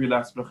 2 of the 3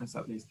 last brachas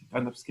at least. It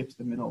kind of skips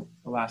the middle,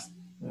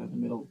 the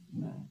middle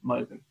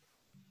Moedim.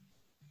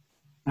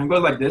 And it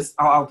goes like this.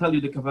 I'll tell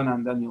you the Kavana,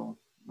 and then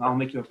I'll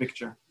make you a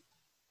picture.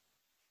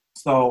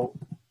 So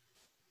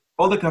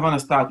all the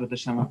Kavanas start with the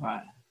Shem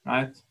Havai,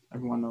 right?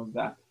 Everyone knows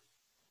that.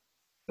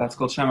 That's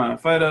called Shema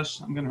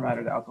Meferesh. I'm going to write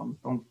it out.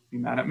 Don't be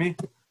mad at me.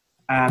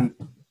 And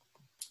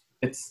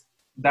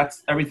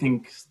that's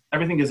everything.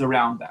 Everything is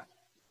around that.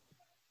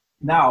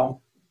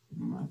 Now,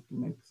 I have to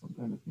make some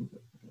kind of thing.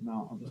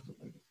 Now I'll just do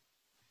it like this.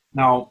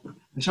 Now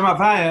the Shema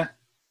Havai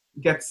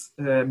gets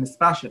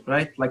mispashit,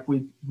 right? Like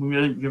we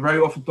very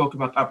often talk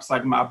about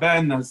Apsag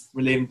Ma'aben as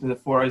relating to the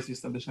 4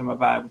 Isis of the Shema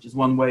Havai, which is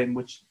one way in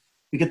which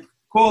we could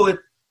call it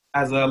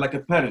as like a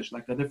perish,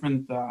 like a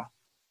different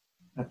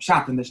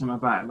pshat in the Shem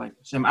Havai. Like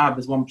Shem Ab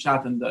is one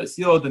pshat in the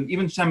Isyod, and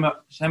even Shem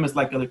is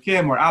like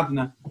Elokim or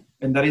Adna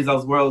in the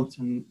Rizal's world,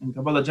 and in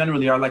Kabbalah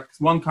generally are like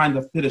one kind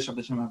of pirish of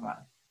the Shem Havai.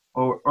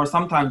 Or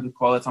sometimes we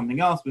call it something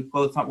else. We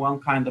call it one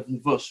kind of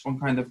levush, one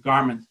kind of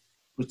garment,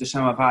 which the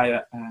Shem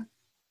Havai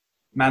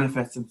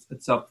manifests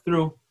itself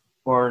through,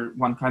 or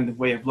one kind of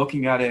way of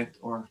looking at it,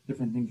 or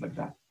different things like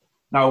that.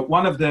 Now,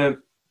 one of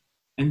the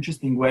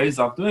interesting ways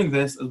of doing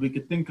this is we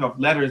could think of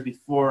letters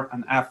before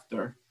and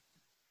after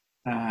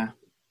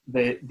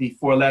the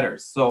 4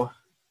 letters. So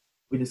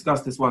we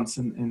discussed this once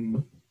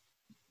in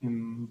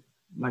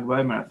like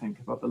Weimer, I think,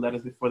 about the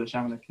letters before the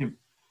Shem and Kim.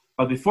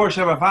 But before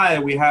Shem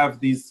Havai, we have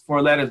these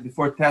 4 letters.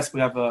 Before Tes,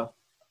 we have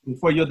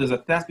before Yud is a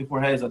Tes,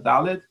 before He is a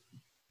Dalit,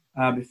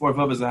 before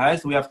Vav is a He.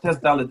 So we have Tes,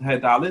 Dalit, He,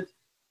 Dalit.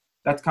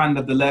 That's kind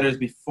of the letters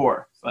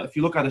before. So if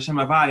you look at the Shem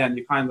Havai and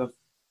you kind of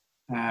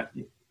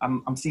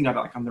I'm seeing it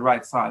like on the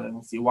right side. I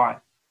don't see why.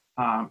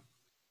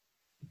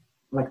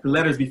 like the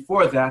letters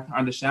before that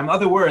are the Shem. In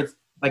other words,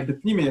 like the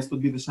Pnimius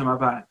would be the Shem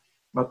Havaya,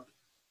 but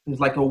there's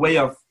like a way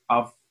of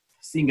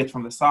seeing it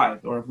from the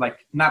side, or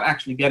like not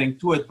actually getting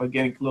to it, but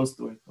getting close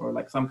to it, or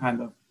like some kind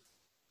of,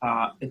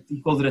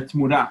 he calls it a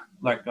Tmura,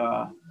 like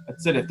a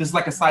tzidit. This is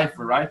like a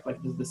cipher, right?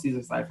 Like this is the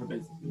Caesar cipher,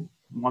 basically,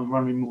 one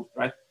removed,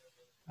 right?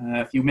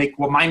 If you make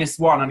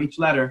 -1 on each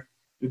letter,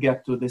 you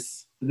get to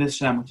this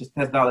Shem, which is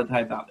Tes Dalet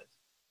Hai Dalet.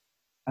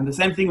 And the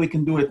same thing, we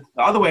can do it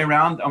the other way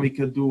around, and we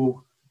could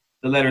do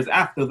the letters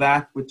after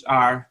that, which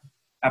are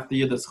after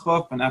Yud is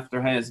Chuf, and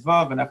after Hey is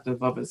Vav, and after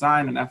Vav is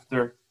Zayin, and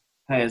after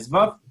Hey is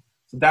Vav.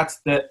 So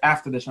that's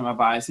after the Shem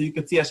Havaya. So you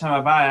could see a Shem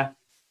Havaya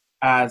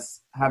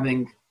as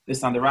having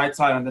this on the right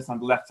side and this on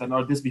the left side,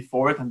 or this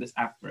before it and this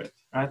after it,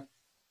 right?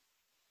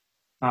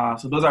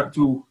 So those are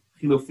two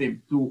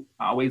chilufim, two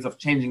ways of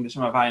changing the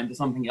Shem Havaya into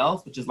something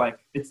else, which is like,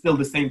 it's still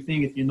the same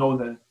thing if you know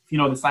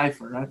the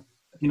cipher, right?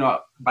 If you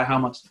know by how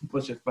much to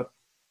push it, but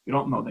you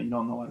don't know that, you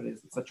don't know what it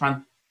is. It's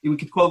we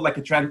could call it like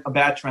a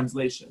bad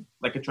translation,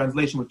 like a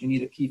translation which you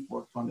need a key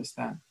for to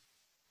understand.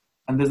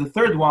 And there's a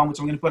third one, which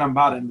I'm going to put on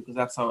bottom because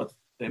that's how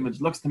the image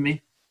looks to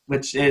me,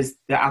 which is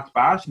the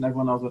Atbash, and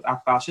everyone knows what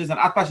Atbash is. And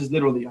Atbash is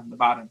literally on the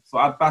bottom. So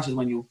Atbash is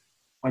when you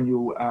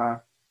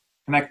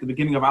connect the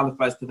beginning of Aleph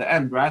Beis to the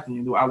end, right? And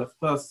you do Aleph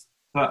Tov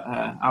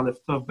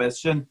Beis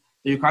Shin.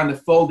 So you're kind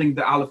of folding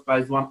the Aleph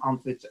Beis one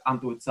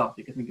onto itself.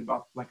 You can think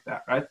about it like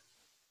that, right?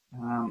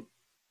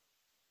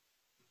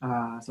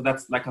 So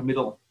that's like a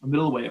middle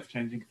way of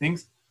changing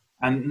things.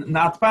 And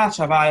Atbash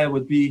Havaya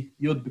would be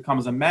Yud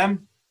becomes a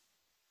Mem.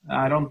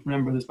 I don't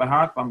remember this by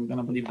heart, but I'm going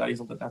to believe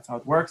that that's how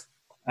it works.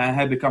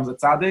 He becomes a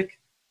tzaddik.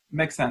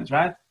 Makes sense,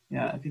 right?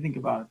 Yeah, if you think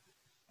about it.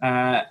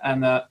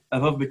 And a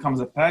vav becomes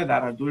a peh,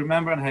 that I do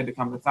remember, and he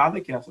becomes a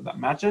tzaddik. Yeah, so that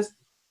matches.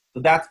 So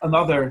that's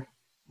another,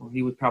 well,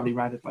 he would probably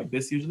write it like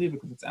this usually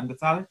because it's end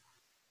tzaddik.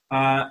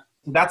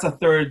 So that's a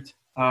third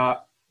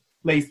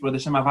place where the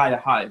Shem Havaya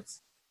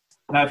hides.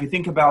 Now, if you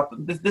think about,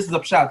 this is a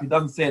pshat, he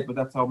doesn't say it, but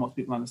that's how most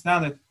people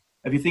understand it.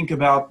 If you think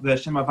about the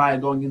Shem Havaya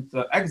going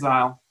into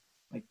exile,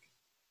 like,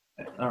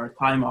 or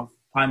time of,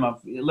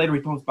 later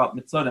he talks about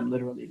Mitzarim,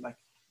 literally, like,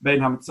 Bein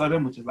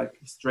Hamtzarim, which is like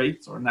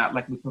straits, or not,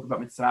 like we talk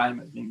about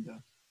Mitzrayim as being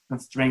the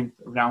constraint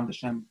around the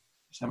Shem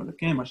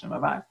Elokim or Shem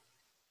Havaya.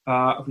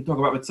 If we talk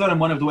about Mitzarim,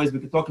 one of the ways we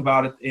could talk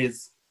about it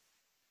is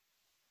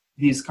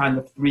these kind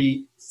of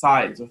three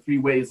sides or three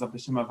ways of the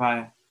Shem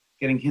Havaya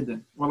getting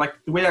hidden. Or like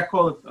the way I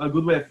call it, a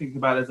good way of thinking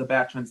about it is a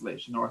bad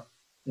translation. Or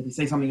if you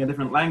say something in a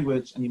different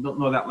language and you don't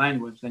know that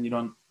language, then you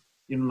don't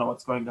know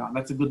what's going on.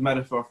 That's a good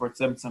metaphor for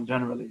Tzimtzum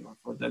generally, or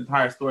for the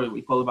entire story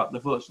we call about the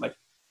Vush. Like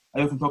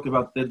I often talk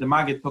about, the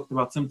Maggid talked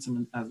about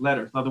Tzimtzum as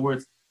letters. In other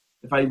words,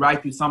 if I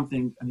write you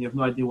something and you have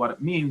no idea what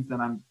it means, then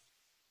I'm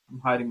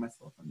hiding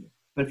myself from you.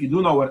 But if you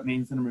do know what it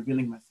means, then I'm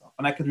revealing myself.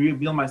 And I could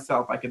reveal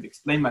myself, I could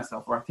explain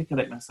myself or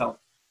articulate myself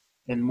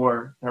in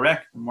more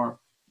direct and more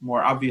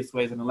obvious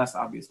ways and in less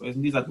obvious ways.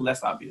 And these are the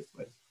less obvious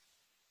ways.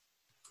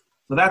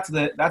 So that's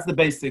the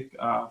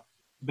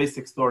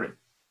basic story.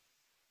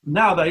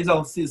 Now the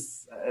Arizal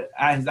sees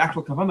his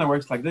actual kavanah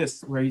works like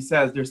this, where he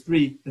says the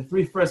three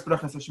first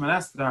brachas of Shemona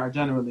Esrei are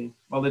generally,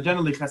 well, they're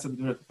generally chesed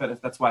gvura tiferes.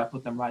 That's why I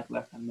put them right,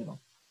 left, and middle.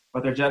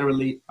 But they're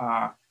generally,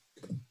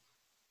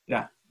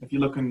 if you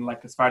look in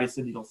like a Sephardi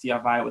city, you'll see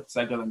Havaya with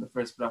Segel in the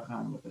first bracha,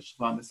 and with the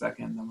Shva in the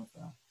second, and with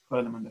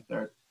Cholim in the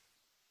third.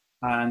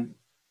 And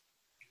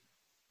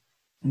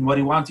what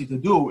he wants you to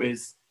do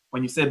is,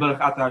 when you say Baruch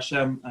Ata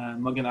Hashem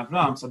Mogen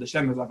Avram, so the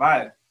Shem is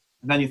Havaya,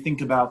 and then you think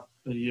about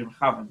the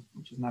Yevachavan,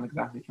 which is not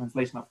exactly a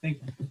translation of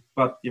thinking,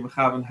 but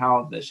Yevachavan,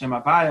 how the Shem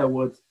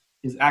Havaya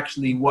is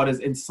actually what is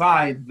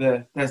inside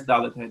the Tes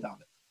Dalet He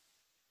Dalet.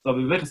 So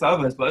Vivichas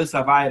Avos, but Us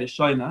Havaya is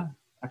Shoina,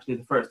 actually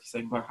the first, he's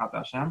saying Baruch Ata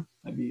Hashem,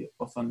 maybe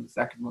also in the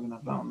second Mogen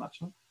Avram, I'm not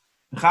sure.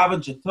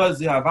 Yevachavan Shetoz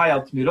Havaya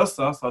Al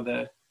Tmirosa, so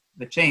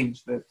the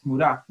change, the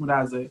Tmura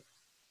is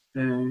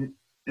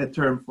a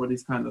term for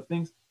these kind of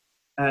things.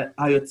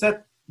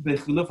 Hayotzet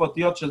Bechiluf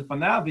Otiyot Shel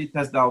Fanah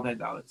V'Tes Dalet He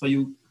Dalet. So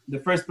the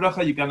first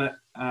bracha, you're going to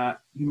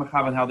be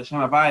machavan how the Shem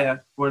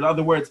Havaya, or in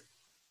other words,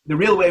 the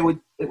real way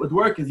it would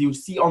work is you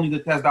see only the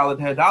Tes Dalet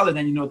He Dalet,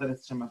 then you know that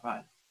it's Shem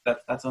Havaya.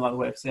 That's another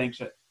way of saying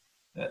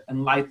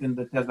enlighten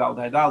the Tes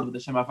Dalet He Dalet with the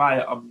Shem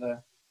Havaya of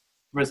the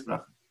first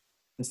bracha.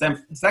 The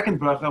second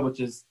bracha, which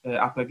is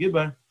Apa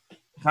Gibber,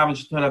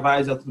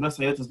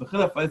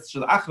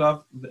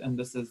 and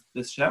this is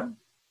this Shem,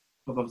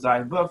 of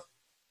Zayin Vav,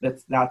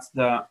 that's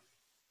the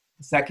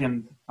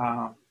second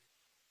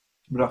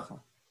bracha.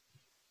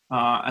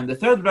 And the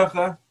third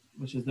bracha,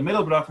 which is the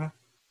middle bracha,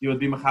 you would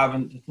be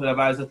mechaven to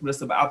Havaya Zat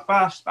Merisa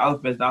Ba'atpash,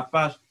 Ba'alef Beis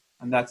Da'atpash,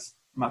 and that's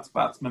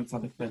Matzpatz, Mem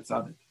Tzadik Pei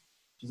Tzadik,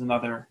 which is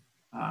another,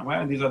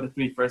 well, these are the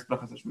three first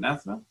brachas of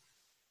Shemona Esrei.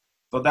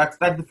 So that's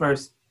the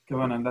first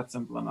kavanah, and that's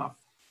simple enough.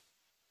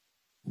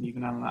 And you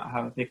can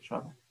have a picture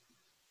of it.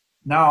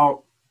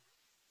 Now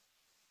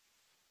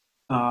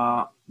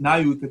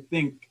you could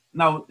think,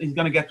 now he's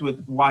going to get to it,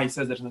 why he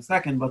says that in a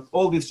second, but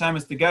all these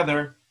shemis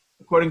together,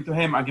 according to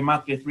him, are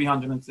gematria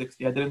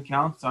 360. I didn't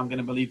count, so I'm going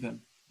to believe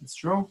him. It's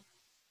true.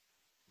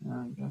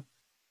 Okay.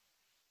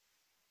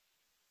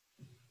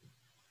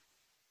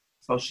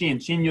 So Shin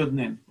Yud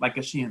Nin, like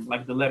a Shin,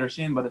 like the letter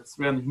Shin, but it's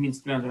 300, he means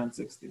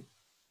 360.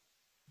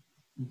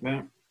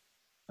 Okay,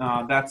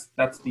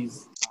 that's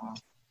these.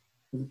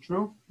 Is it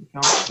true?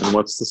 And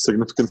what's the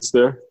significance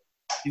there?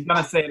 He's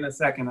gonna say in a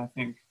second, I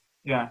think.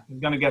 Yeah, he's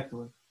gonna get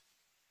to it.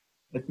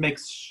 It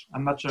makes,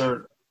 I'm not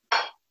sure.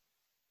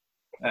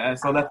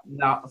 So that's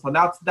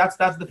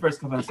the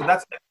first Kavanos. So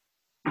that's,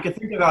 you can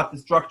think about the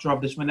structure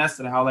of the Shemona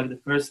Esrei, how like the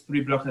first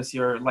three brachas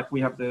here, like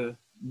we have the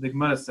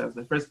Gemara says,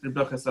 the first three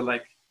brachas are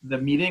like the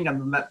meeting,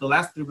 and the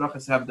last three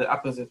brachas have the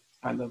opposite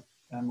kind of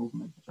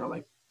movement, which are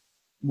like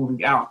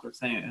moving out, or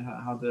saying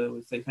how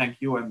we say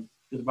thank you and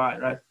goodbye,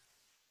 right?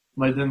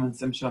 Moedim and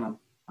Sim Shalom,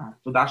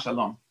 Todah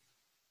Shalom,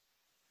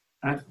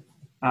 right?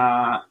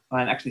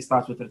 And actually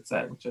starts with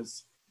Ritzeh, which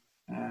is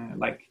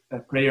like a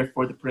prayer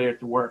for the prayer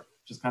to work,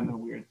 which is kind of a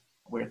weird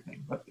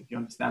thing. But if you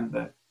understand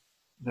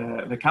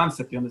the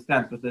concept, you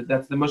understand. But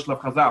that's the mushal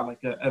of Chazal,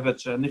 like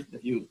Evet Nicht.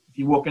 If you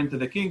walk into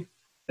the king,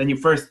 then you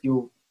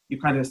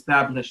kind of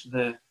establish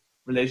the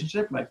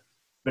relationship, like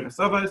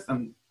Berasovas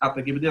and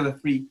Ata Gibdil,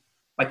 three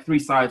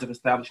sides of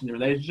establishing the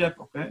relationship.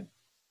 Okay,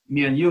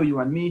 me and you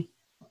and me,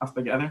 us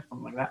together,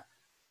 something like that.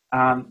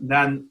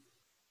 Then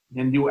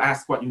you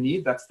ask what you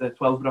need. That's the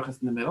 12 brachas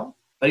in the middle.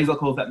 Basil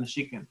calls that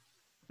Neshikin.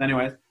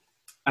 Anyways,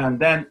 and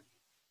then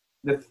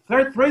the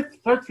third three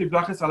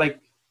brachas are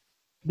like,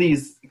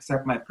 please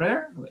accept my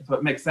prayer. So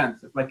it makes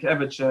sense. It's like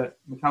Evet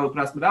Mekalu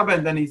Pras Mirabah,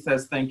 and then he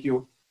says thank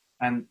you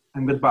and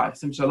goodbye.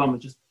 Sim Shalom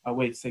is just a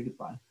way to say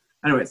goodbye.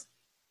 Anyways,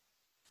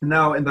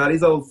 now in the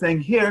Arizal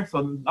saying here, so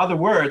in other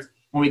words,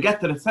 when we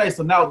get to the say,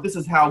 so now this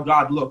is how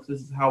God looks.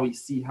 This is how we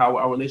see how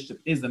our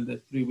relationship is in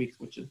the 3 weeks,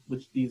 with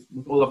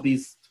all of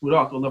these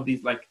Torah, all of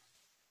these like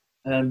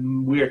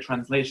weird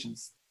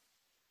translations.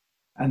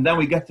 And then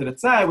we get to the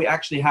tzai, we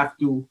actually have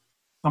to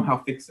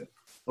somehow fix it.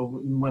 So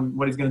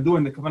what he's going to do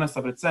in the Kavanos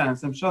of Ritzeh and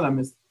Sim Shalom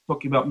is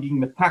talking about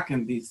being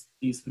metaken these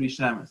three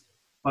shemas.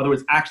 In other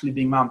words, actually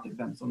being mounted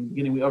them. So in the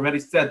beginning, we already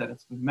said that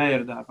it's with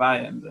Meir, the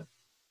Havaya, and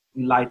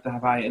we light the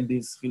Havaya in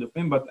these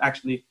chilufim, but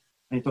actually,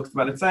 when he talks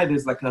about Ritzeh,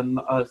 there's like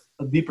a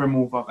deeper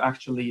move of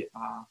actually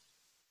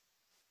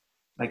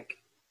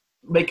like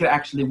make it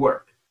actually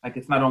work. Like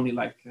it's not only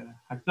like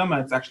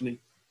Hakdama, it's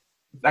actually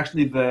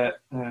the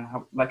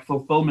like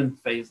fulfillment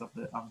phase of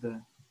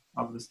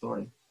the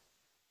story.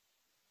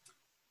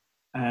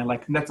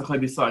 Like Netzachai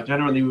B'Sai.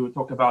 Generally, we would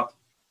talk about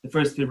the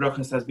first three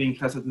brachas as being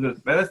Chesed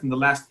Gvurat Beres, and the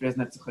last three as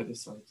Netzachai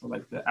B'Sai. So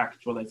like the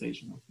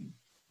actualization of things.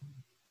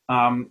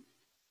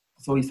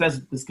 So he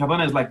says this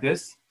Kavanah is like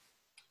this.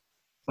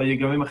 So you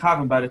give him a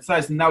Chavim by its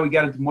size, and now we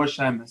get into more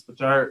shemes,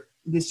 which are,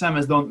 these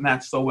shemes don't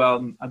match so well,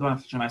 and I don't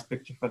have such a nice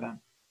picture for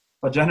them.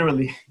 But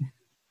generally,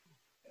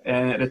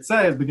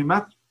 Ritzeh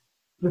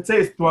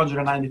is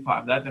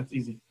 295. That's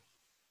easy.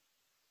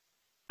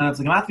 And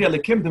it's a gematria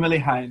lekim demili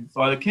hain.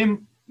 So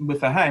lekim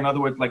with a hain, in other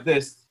words, like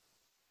this,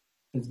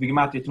 it's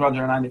gematria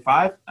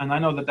 295, and I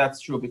know that that's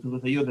true because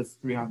with a yud it's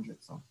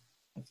 300, so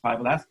that's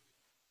 5 less.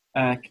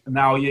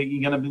 Now you're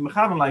going to be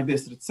mechavan like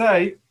this.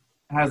 Ritzeh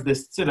has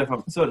this tzirah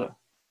of tzura.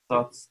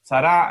 So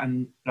tzara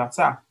and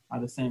ratzah are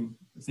the same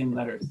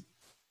letters.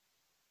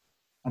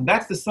 And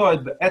that's the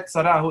sod, the et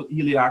tzara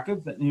hili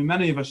Yaakov, that in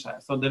many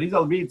Yivashai. So the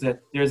Rizal reads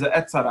it, there's a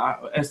et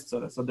tzara, or es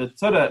tzara. So the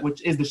tzara,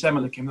 which is the Shem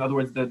Elokim, in other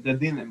words, the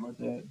dinim, or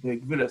the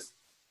gviras.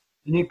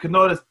 And you can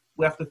notice,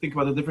 we have to think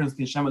about the difference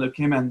between Shem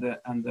Elokim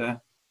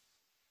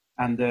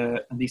and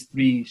these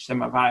three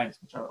Shem Havayos,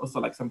 which are also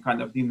like some kind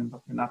of dinim,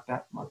 but they're not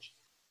that much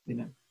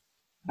dinim.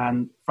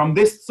 And from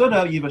this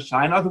tzura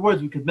Yivashai, in other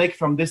words, we could make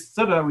from this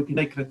tzura, we can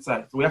make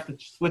Ritzeh. So we have to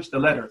switch the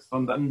letters. So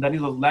in the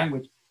Rizal's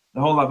language, the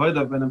whole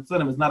avodah of Ben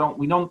Hamtzarim is not.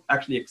 We don't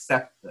actually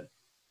accept the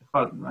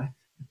chadin, right?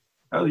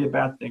 Probably a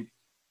bad thing.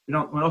 We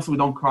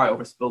don't cry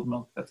over spilled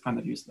milk. That's kind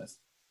of useless.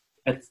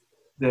 It's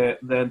the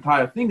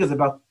entire thing is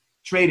about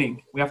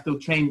trading. We have to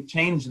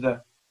change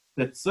the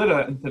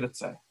tzura into the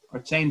tzeh, or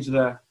change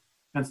the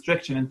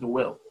constriction into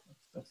will.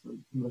 That's the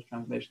English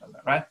translation of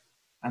that, right?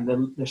 And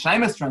the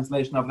Shemus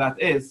translation of that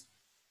is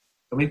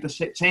that we have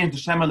to change the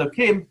Shem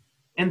Elokim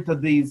into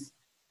these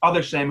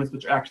other Shemus,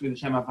 which are actually the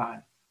Shem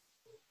Havai.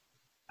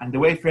 And the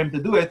way for him to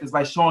do it is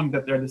by showing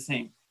that they're the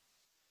same.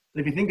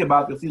 So if you think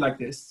about it, you'll see like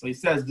this. So he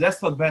says,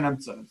 Jesod Ben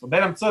Hamtzarim. So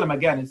Ben Hamtzarim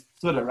again is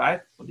Tzura,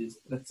 right? So these,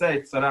 let's say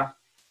it's Tzara,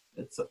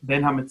 it's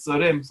Ben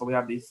Hamtzarim. So we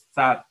have these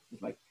Tzar,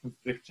 it's like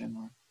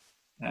constriction.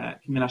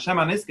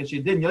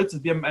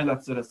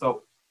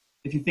 So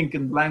if you think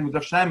in the language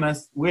of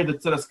Shemes, where the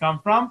Tzuras come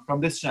from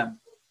this Shem.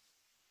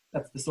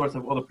 That's the source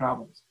of all the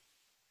problems.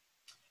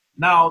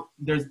 Now,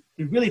 there's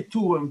really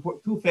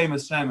two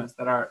famous Shemes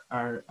that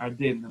are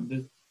Din.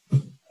 And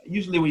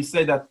usually we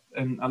say that,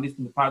 at least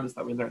in the parts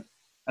that we learned,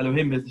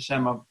 Elohim is the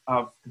Shem of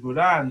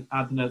Gvura and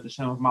Adonai is the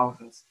Shem of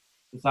Malchus.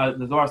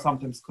 The Zohar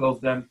sometimes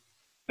calls them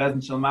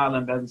Bezin Shel Ma'ala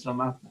and Bezin Shel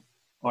Matna,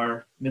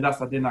 or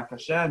Midas Adin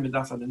HaKasher and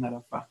Midas Adin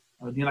HaRafa.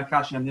 Or Din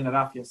HaKasher and Din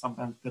HaRafa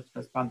sometimes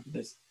correspond to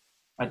this.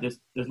 Right?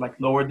 There's like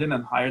lower Din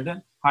and higher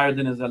Din. Higher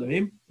Din is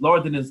Elohim.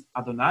 Lower Din is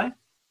Adonai,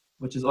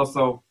 which is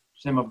also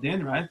Shem of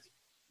Din, right?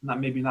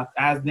 Maybe not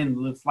as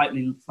Din,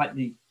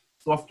 slightly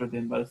softer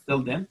Din, but it's still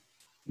Din.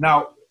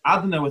 Now,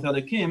 Adna with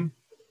Elikim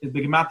is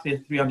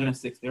Begematria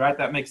 360, right?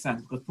 That makes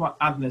sense because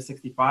Adna is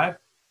 65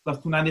 plus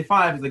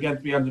 295 is again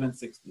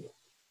 360.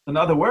 In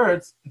other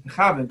words,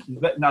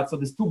 now, so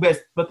there's two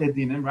best Bate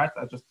Dinim, right?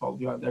 I just told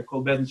you they're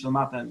called Bein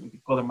Shalmata, and we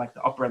could call them like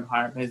the upper and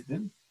higher Beis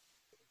Din.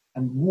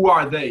 And who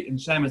are they? In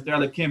Shemes, they're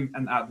Elikim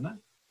and Adna.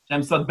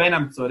 Shem Sod Bein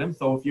Hamtzarim.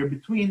 So if you're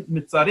between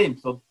Mitzarim,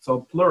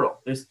 so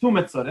plural, there's two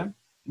Mitzarim.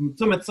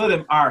 Two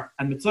Mitzarim are,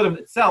 and Mitzarim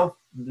itself,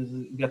 this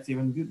gets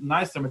even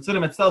nicer.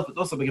 Mitzarim itself is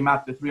also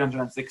Begematria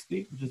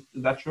 360, which is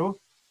that true?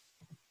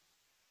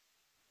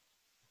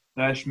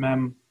 Dash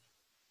Mem.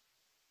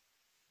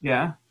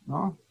 Yeah,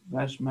 no?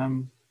 Dash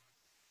Mem.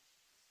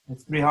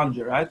 It's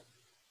 300, right?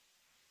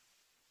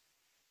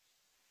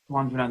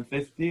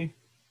 250.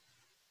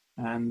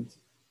 And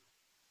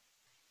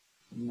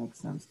it makes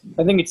sense to me.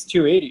 I think it's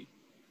 280.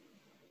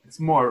 It's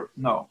more,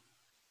 no.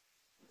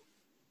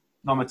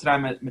 No,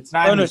 Mitzrayim.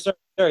 Oh, no,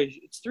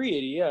 sorry. It's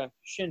 380, yeah.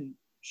 Shin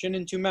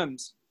and two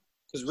mems.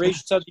 Because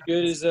Reish Tzadi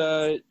Good is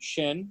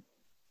Shin,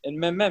 and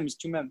Mem is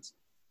two mems.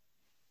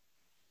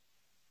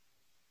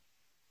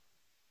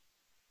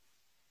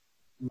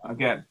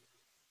 Again,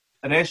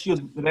 ratio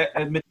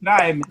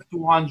Mitzrayim is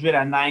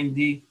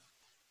 290,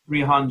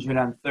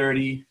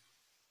 330,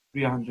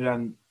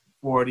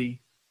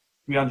 340,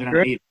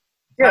 380.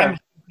 Yeah.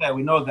 Yeah,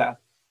 we know that.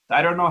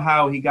 I don't know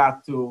how he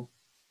got to,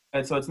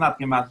 so it's not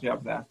gematria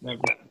of that.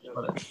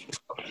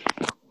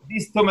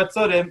 These two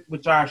Metzurim,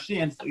 which are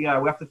Shein, so yeah,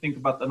 we have to think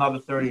about another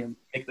 30 and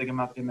make the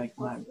gematria make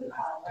 9.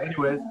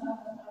 Anyways,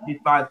 he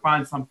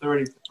find some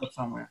 30s to put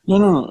somewhere.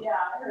 No.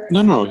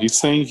 He's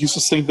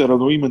just saying that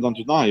Elohim and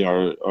Adonai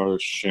are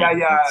Shem.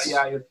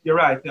 Yeah. You're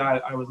right. Yeah,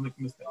 I was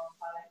making a mistake.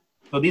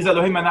 So these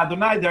Elohim and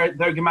Adonai, they're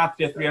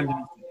gematria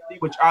 360,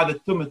 which are the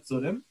two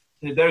Metzurim.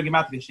 They're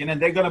gematria Shein,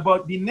 and they're going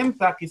to be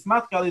nimta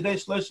kismatka alidei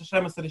shlosh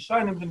shemes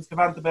rishonim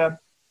v'niskavante ben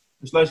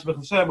shlosh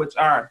v'chashem, which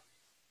are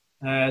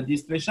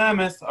these three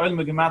shemes are in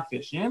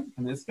gematria Shein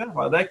and Iska.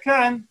 Well, they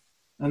can,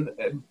 and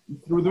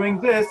through doing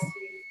this,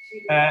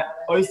 so in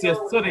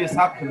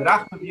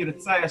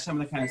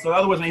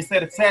other words, when you say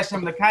Tzei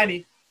Hashem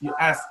L'Kaini, you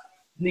ask,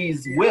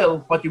 please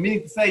will. What you're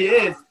meaning to say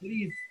is,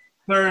 please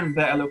turn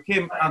the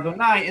Elokim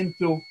Adonai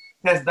into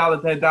Tes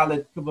Dalet He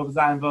Dalet Kuvav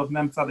Zayin Vav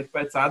Mem Tzadik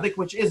Pei Tzadik,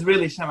 which is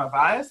really Shem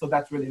Havaya, so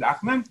that's really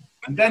Rachmim.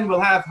 And then we'll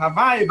have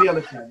Havaya be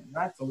Elokim,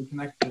 right? So we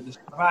connect to the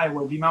Shem Havaya,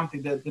 we'll be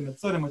Mamti the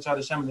Metzurim, which are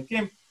the Shem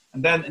Elokim,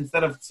 and then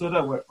instead of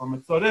Tzura or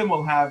Metzurim,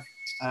 we'll have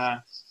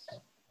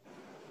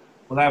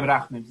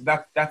Rachmim. So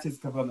that's his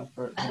kavanah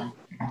for today.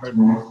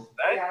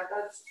 Yeah,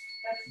 that's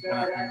good.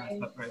 I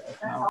mean,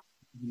 now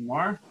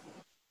more.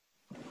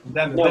 And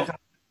then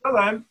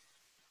the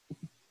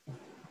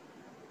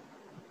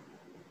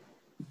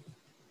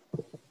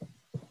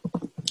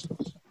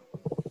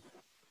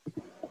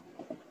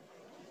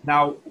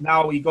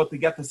Now we go to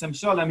get the Sim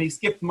Shalom. He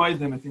skipped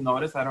Moedim, if you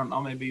notice. I don't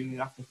know. Maybe we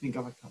have to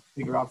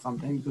figure out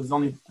something because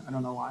I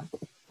don't know why.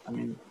 I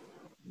mean,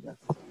 yes.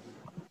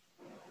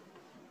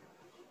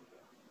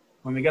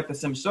 When we get the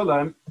Sim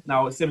Shalom,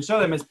 now Sim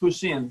Shalom is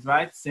Pushians,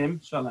 right?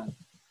 Sim Shalom.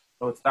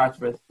 So it starts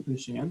with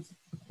Pushians.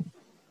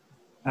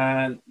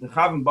 And the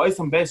Chavan Bois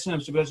on Beis Shinim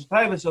Shabbos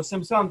Shatayv, so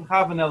Sim Shalom, the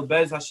Chavan El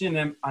Beis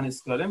Hashinim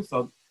Aniskolim.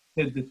 So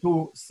the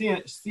two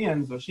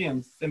Sians or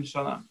Shians, Sim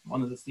Shalom.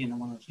 One is a Sian and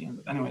one is a Shian.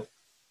 But anyway,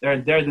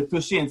 they're the two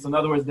Shians. So in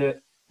other words,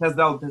 the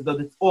Tezdal,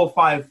 it's all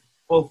five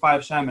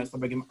Shemes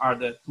are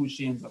the two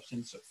Shians of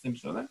Sim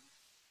Shalom.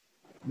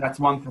 That's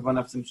one Kavan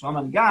of Sim Shalom.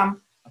 And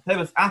Gam,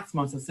 Atevis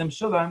Atzmon says Sim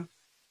Shalom.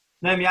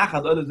 If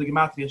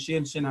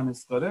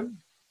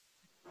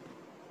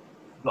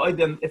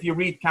you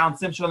read count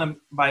Sim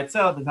Shalom by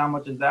itself, how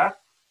much is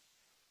that?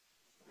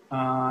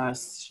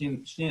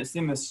 Sim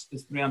is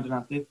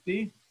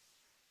 350.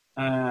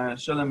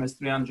 Shalom is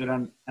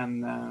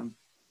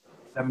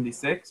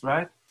 376,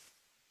 right?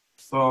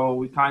 So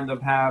we kind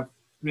of have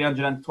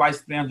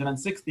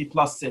 360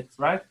 plus 6,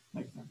 right?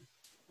 Makes sense.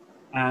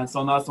 And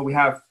so now, so we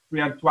have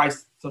 300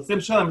 twice. So Sim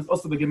Shalom is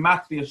also the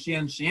gematria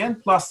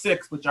Shein plus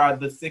 6, which are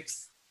the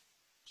 6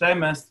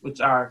 Shemes,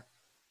 which are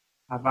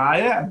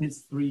Havaya and his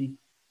 3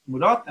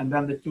 Murot, and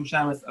then the 2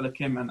 Shemes,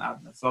 Elokim and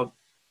Adna. So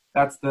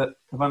that's the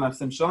Kavanah of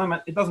Sim Shalom.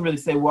 It doesn't really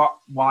say what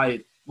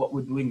we're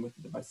doing with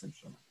it by Sim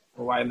Shalom.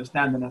 So I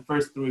understand in the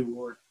first 3 we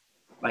were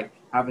like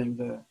having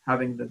the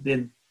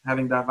din,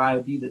 having the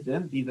Havaya be the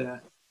din, be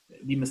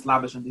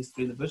Mislabish and these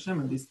 3 Levushim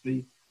and these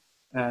 3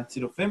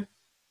 Tzirufim.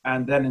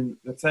 And then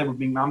let's say we're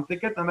being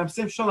Mamtiket, and then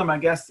Sim Shalom, I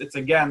guess it's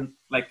again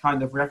like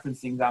kind of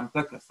referencing the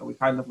Amtika. So we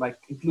kind of like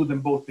include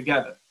them both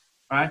together.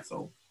 Right,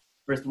 so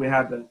first we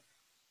have the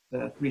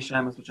 3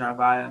 Shemes, which are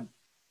Havaya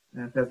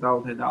and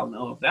Tezdal, Tedal, and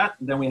all of that.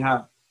 And then we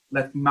have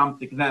let's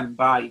mamtik them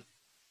by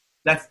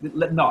then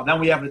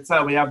we have this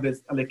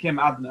Elikim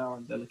Adna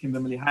or the Elikim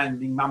B'Melihaim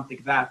being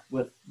mamtik that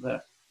with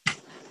the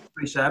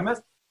 3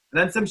 Shemes. And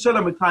then Sim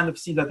Shalom, we kind of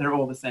see that they're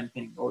all the same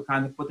thing, or we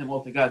kind of put them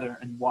all together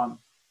in one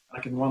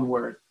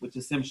word, which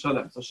is Sim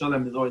Shalom. So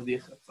Shalom is always the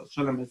Ichad. So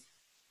Shalom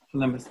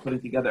is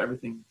putting together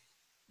everything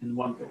in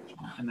one picture,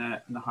 in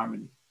a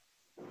harmony.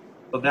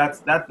 So that's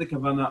the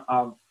kavanah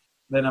of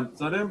Bein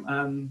Hamtzarim,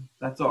 and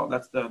that's all.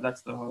 That's the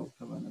whole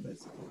Kavana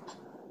basically.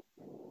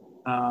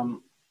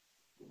 I'm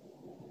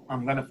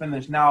gonna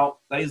finish now.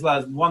 The Isla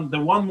has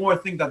one more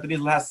thing that the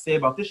Isla has to say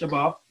about Tisha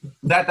B'av.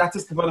 That's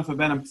his Kavana for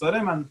Bein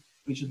Hamtzarim, and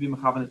we should be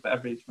mechavan it for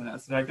every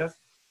minute, I guess.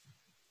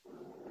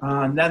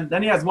 And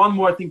then he has one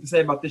more thing to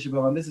say about Tisha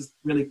B'av, and this is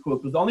really cool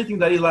because the only thing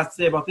that he has to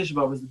say about Tisha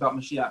B'av is about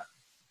Mashiach,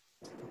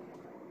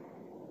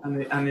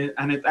 and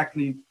it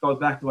actually goes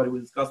back to what we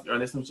discussed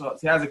earlier. So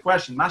he has a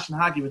question. Mashin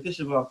Hagi with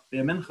Tisha B'av,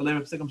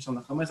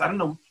 I don't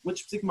know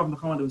which psikim of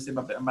Nechama do we say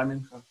by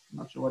Mincha. I'm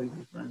not sure what he's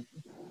referring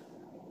to.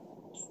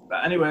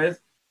 But anyways,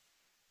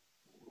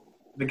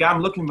 the guy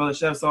I'm looking for the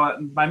chef. So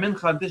by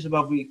Mincha and Tisha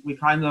B'av, we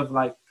kind of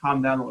like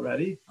calm down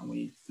already and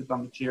we sit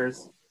on the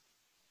chairs.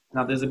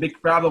 Now there's a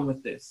big problem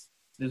with this.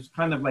 There's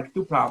kind of like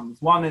two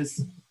problems. One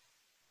is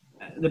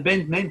the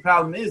main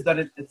problem is that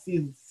it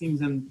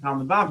seems in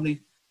Talmud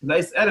Bavli the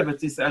is erev at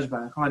Tisha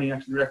Eshba. Khani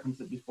actually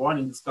referenced it before and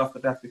he discussed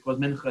that that's because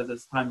Mincha is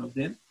this time of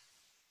din.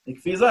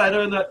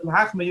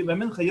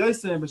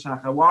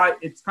 Why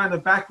it's kind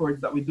of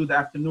backwards that we do the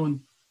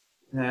afternoon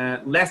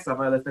less of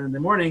it than in the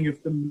morning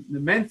if the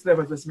main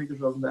level was in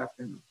the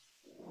afternoon.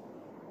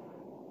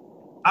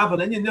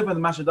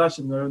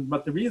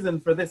 But the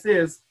reason for this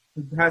is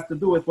it has to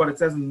do with what it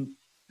says in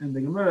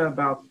the Gemara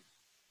about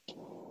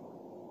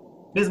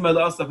Mizma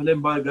L'Asaf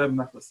Elim Bar Gav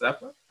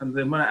Nachlasefa, and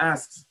the Gemara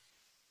asks,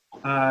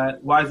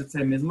 why does it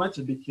say Mizma? It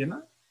should be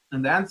Kina,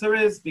 and the answer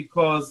is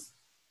because,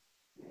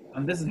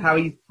 and this is how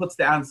he puts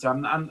the answer.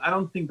 I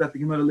don't think that the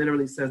Gemara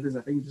literally says this.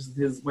 I think this is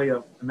his way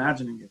of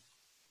imagining it.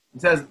 It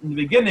says in the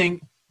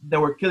beginning they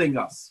were killing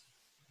us.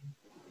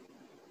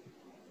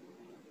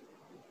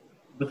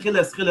 We're all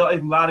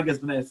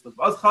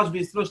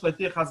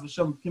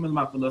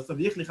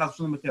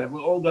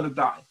going to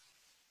die.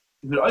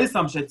 Like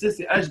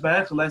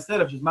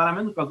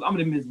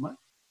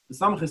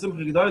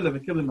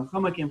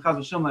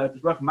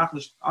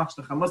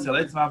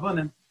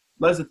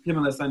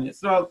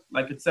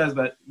it says,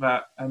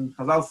 and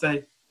Chazal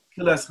say,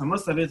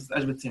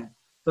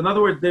 so in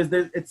other words,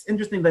 it's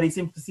interesting that he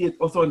seems to see it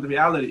also in the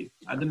reality.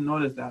 I didn't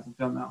notice that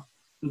until now.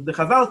 The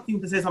Chazal seem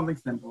to say something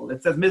simple.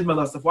 It says Mizma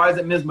L'Asaf. Why is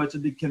it Mizma? It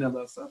should be Kina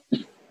L'Asaf.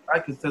 Right?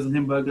 Because it says in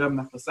him B'Gav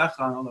Nachlasecha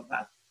and all of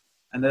that.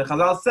 And the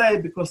Chazal say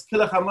because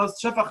Kila Chamos,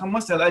 Shefa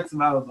Chamos Yalaitzim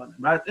Alavanim.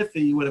 Right? If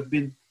he would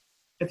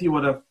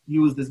have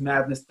used his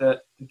madness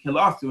to kill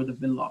us, he would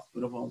have been lost.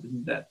 We would have all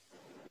been dead.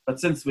 But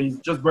since he's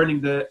just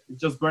burning,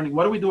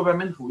 what do we do about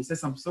Mincha? We say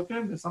some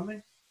psukim or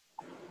something?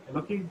 You're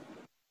looking?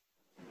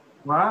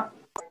 What?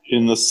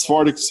 In the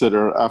Sephardic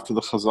Siddur, after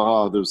the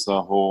Chazara, there's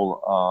a whole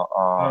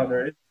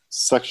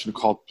section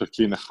called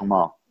Pirkei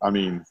Nechama. I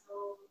mean,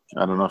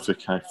 I don't know if you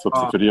can flip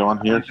the video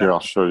on here. Here,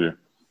 I'll show you.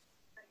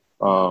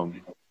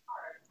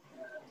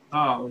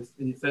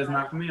 He says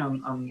Nachmi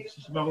on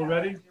Tisha B'av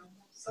already?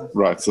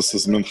 Right, so this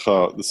is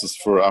Mincha. This is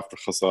for after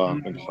Chazara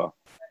and Mincha.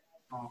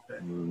 Okay.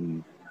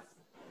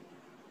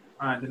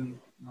 I didn't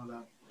know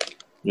that.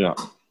 Yeah.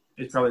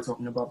 He's probably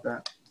talking about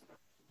that.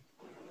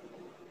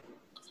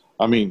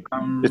 I mean,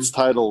 it's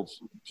titled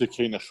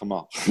Pirkei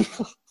Nechama.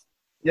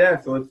 Yeah,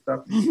 so it's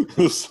that.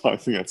 So I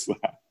think that's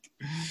that.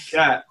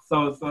 Yeah.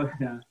 So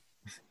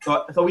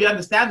we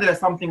understand it as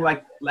something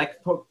like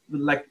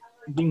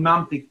being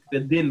mamtik the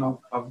din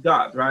of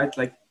God, right?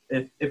 Like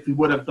if we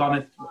would have done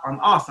it on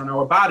us, on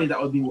our body, that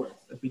would be worse.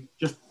 If we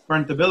just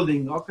burnt the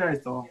building, okay,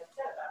 so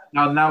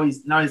now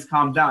he's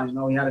calmed down.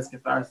 He had his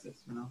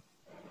catharsis.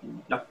 He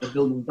got the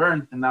building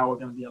burnt, and now we're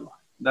going to be alive.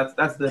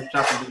 That's the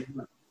chapter.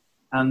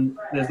 And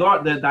the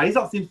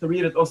Arizal seems to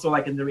read it also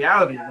like in the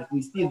reality. Like we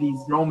see these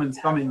Romans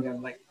coming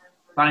and like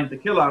trying to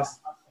kill us.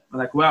 We're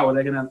like, wow,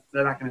 they're not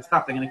gonna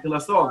stop. They're gonna kill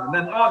us all. And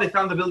then they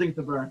found the building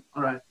to burn.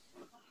 All right,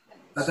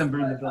 let them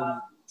burn the building.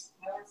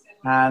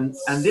 And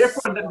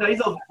therefore, the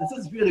Arizal, this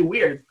is really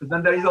weird because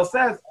then the Arizal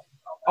says,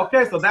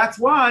 okay, so that's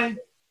why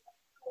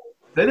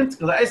they didn't.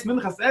 So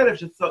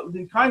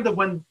the kind of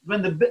when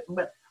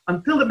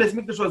until the Beis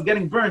Mikdash was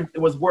getting burned,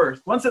 it was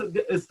worse. Once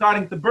it is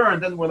starting to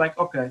burn, then we're like,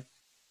 okay.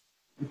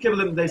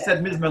 They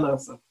said Mizma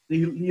L'Asaf.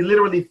 He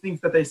literally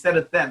thinks that they said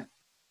it then,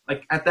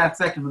 like at that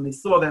second when they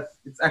saw that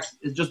it's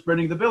just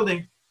burning the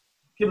building.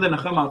 And so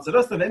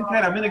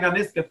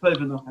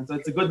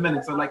it's a good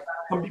minute. So like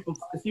some people,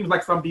 it seems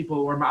like some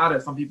people were ma'ara,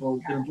 some people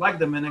didn't like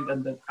the minute,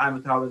 and the Chaim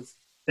Vital is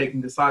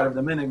taking the side of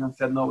the minute and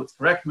said no, it's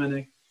correct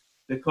minute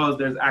because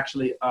there's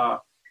actually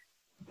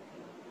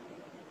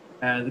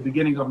the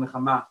beginning of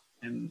Nechama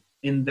in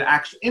the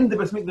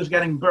Beis Mikdash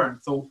getting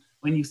burned. So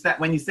when you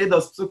say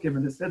those psukim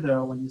in the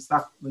siddur, when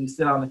you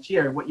sit on a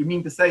chair, what you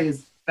mean to say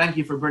is thank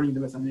you for burning the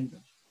Beis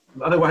Mikdash.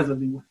 Otherwise, it'll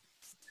be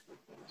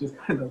just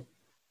kind of.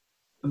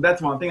 And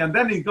that's one thing. And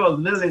then he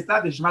goes, there's a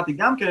famous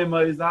medrash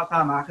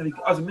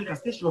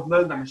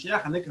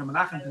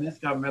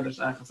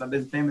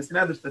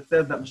that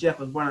says that Mashiach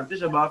was born on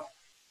Tisha B'av,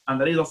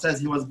 and the Rizal says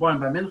he was born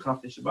by Mincha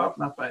of Tisha B'av,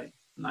 not by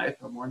night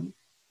or morning.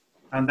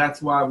 And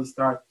that's why we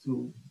start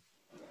to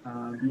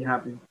be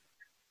happy.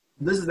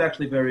 This is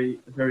actually very,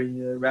 very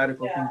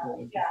radical thing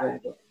to say,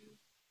 but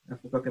I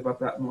have to talk about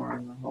that more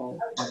in the whole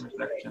other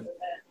section.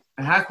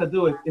 it has to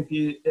do with if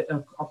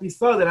we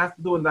saw that it has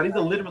to do with that. He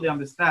literally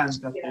understands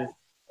that there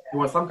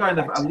was some kind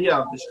of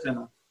aliyah of the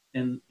Shekhinah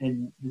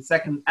in the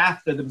second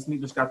after the Beis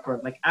Mikdash got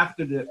burned, like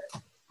after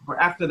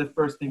the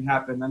first thing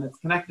happened, and it's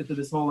connected to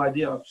this whole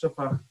idea of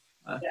Shofar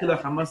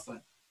Kilach HaMasai.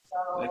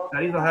 Like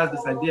Harizal has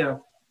this idea,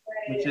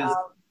 which is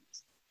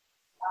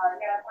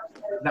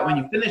that when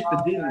you finish the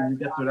din, you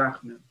get to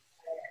Rachman.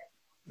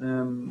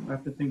 I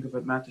have to think of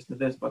it not just to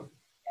this, but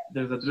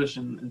there's a drush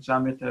in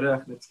Shamir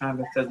Terech that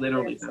says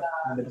literally that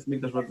when the Beis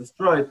Mikdash was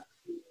destroyed,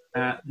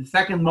 the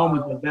second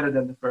moment was better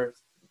than the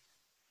first.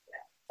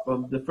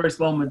 So the first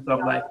moment of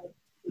like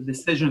the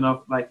decision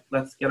of like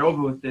let's get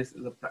over with this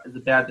is a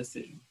bad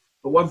decision.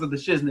 But once the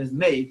decision is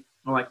made,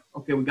 we're like,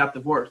 okay, we got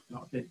divorced.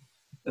 Okay,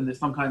 then there's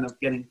some kind of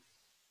getting.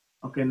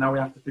 Okay, now we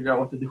have to figure out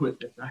what to do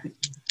with it, right?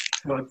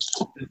 So it's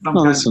some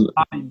kind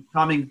of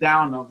calming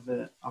down of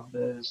the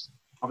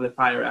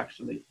fire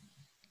actually.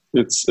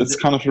 It's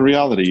kind of a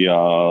reality,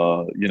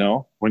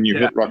 when you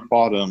hit rock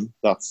bottom,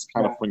 that's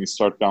kind of when you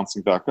start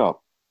bouncing back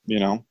up,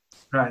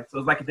 Right. So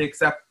it's like they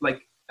accept,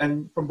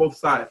 and from both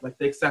sides, like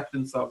the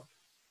acceptance of,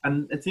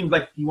 and it seems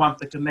like you want to connect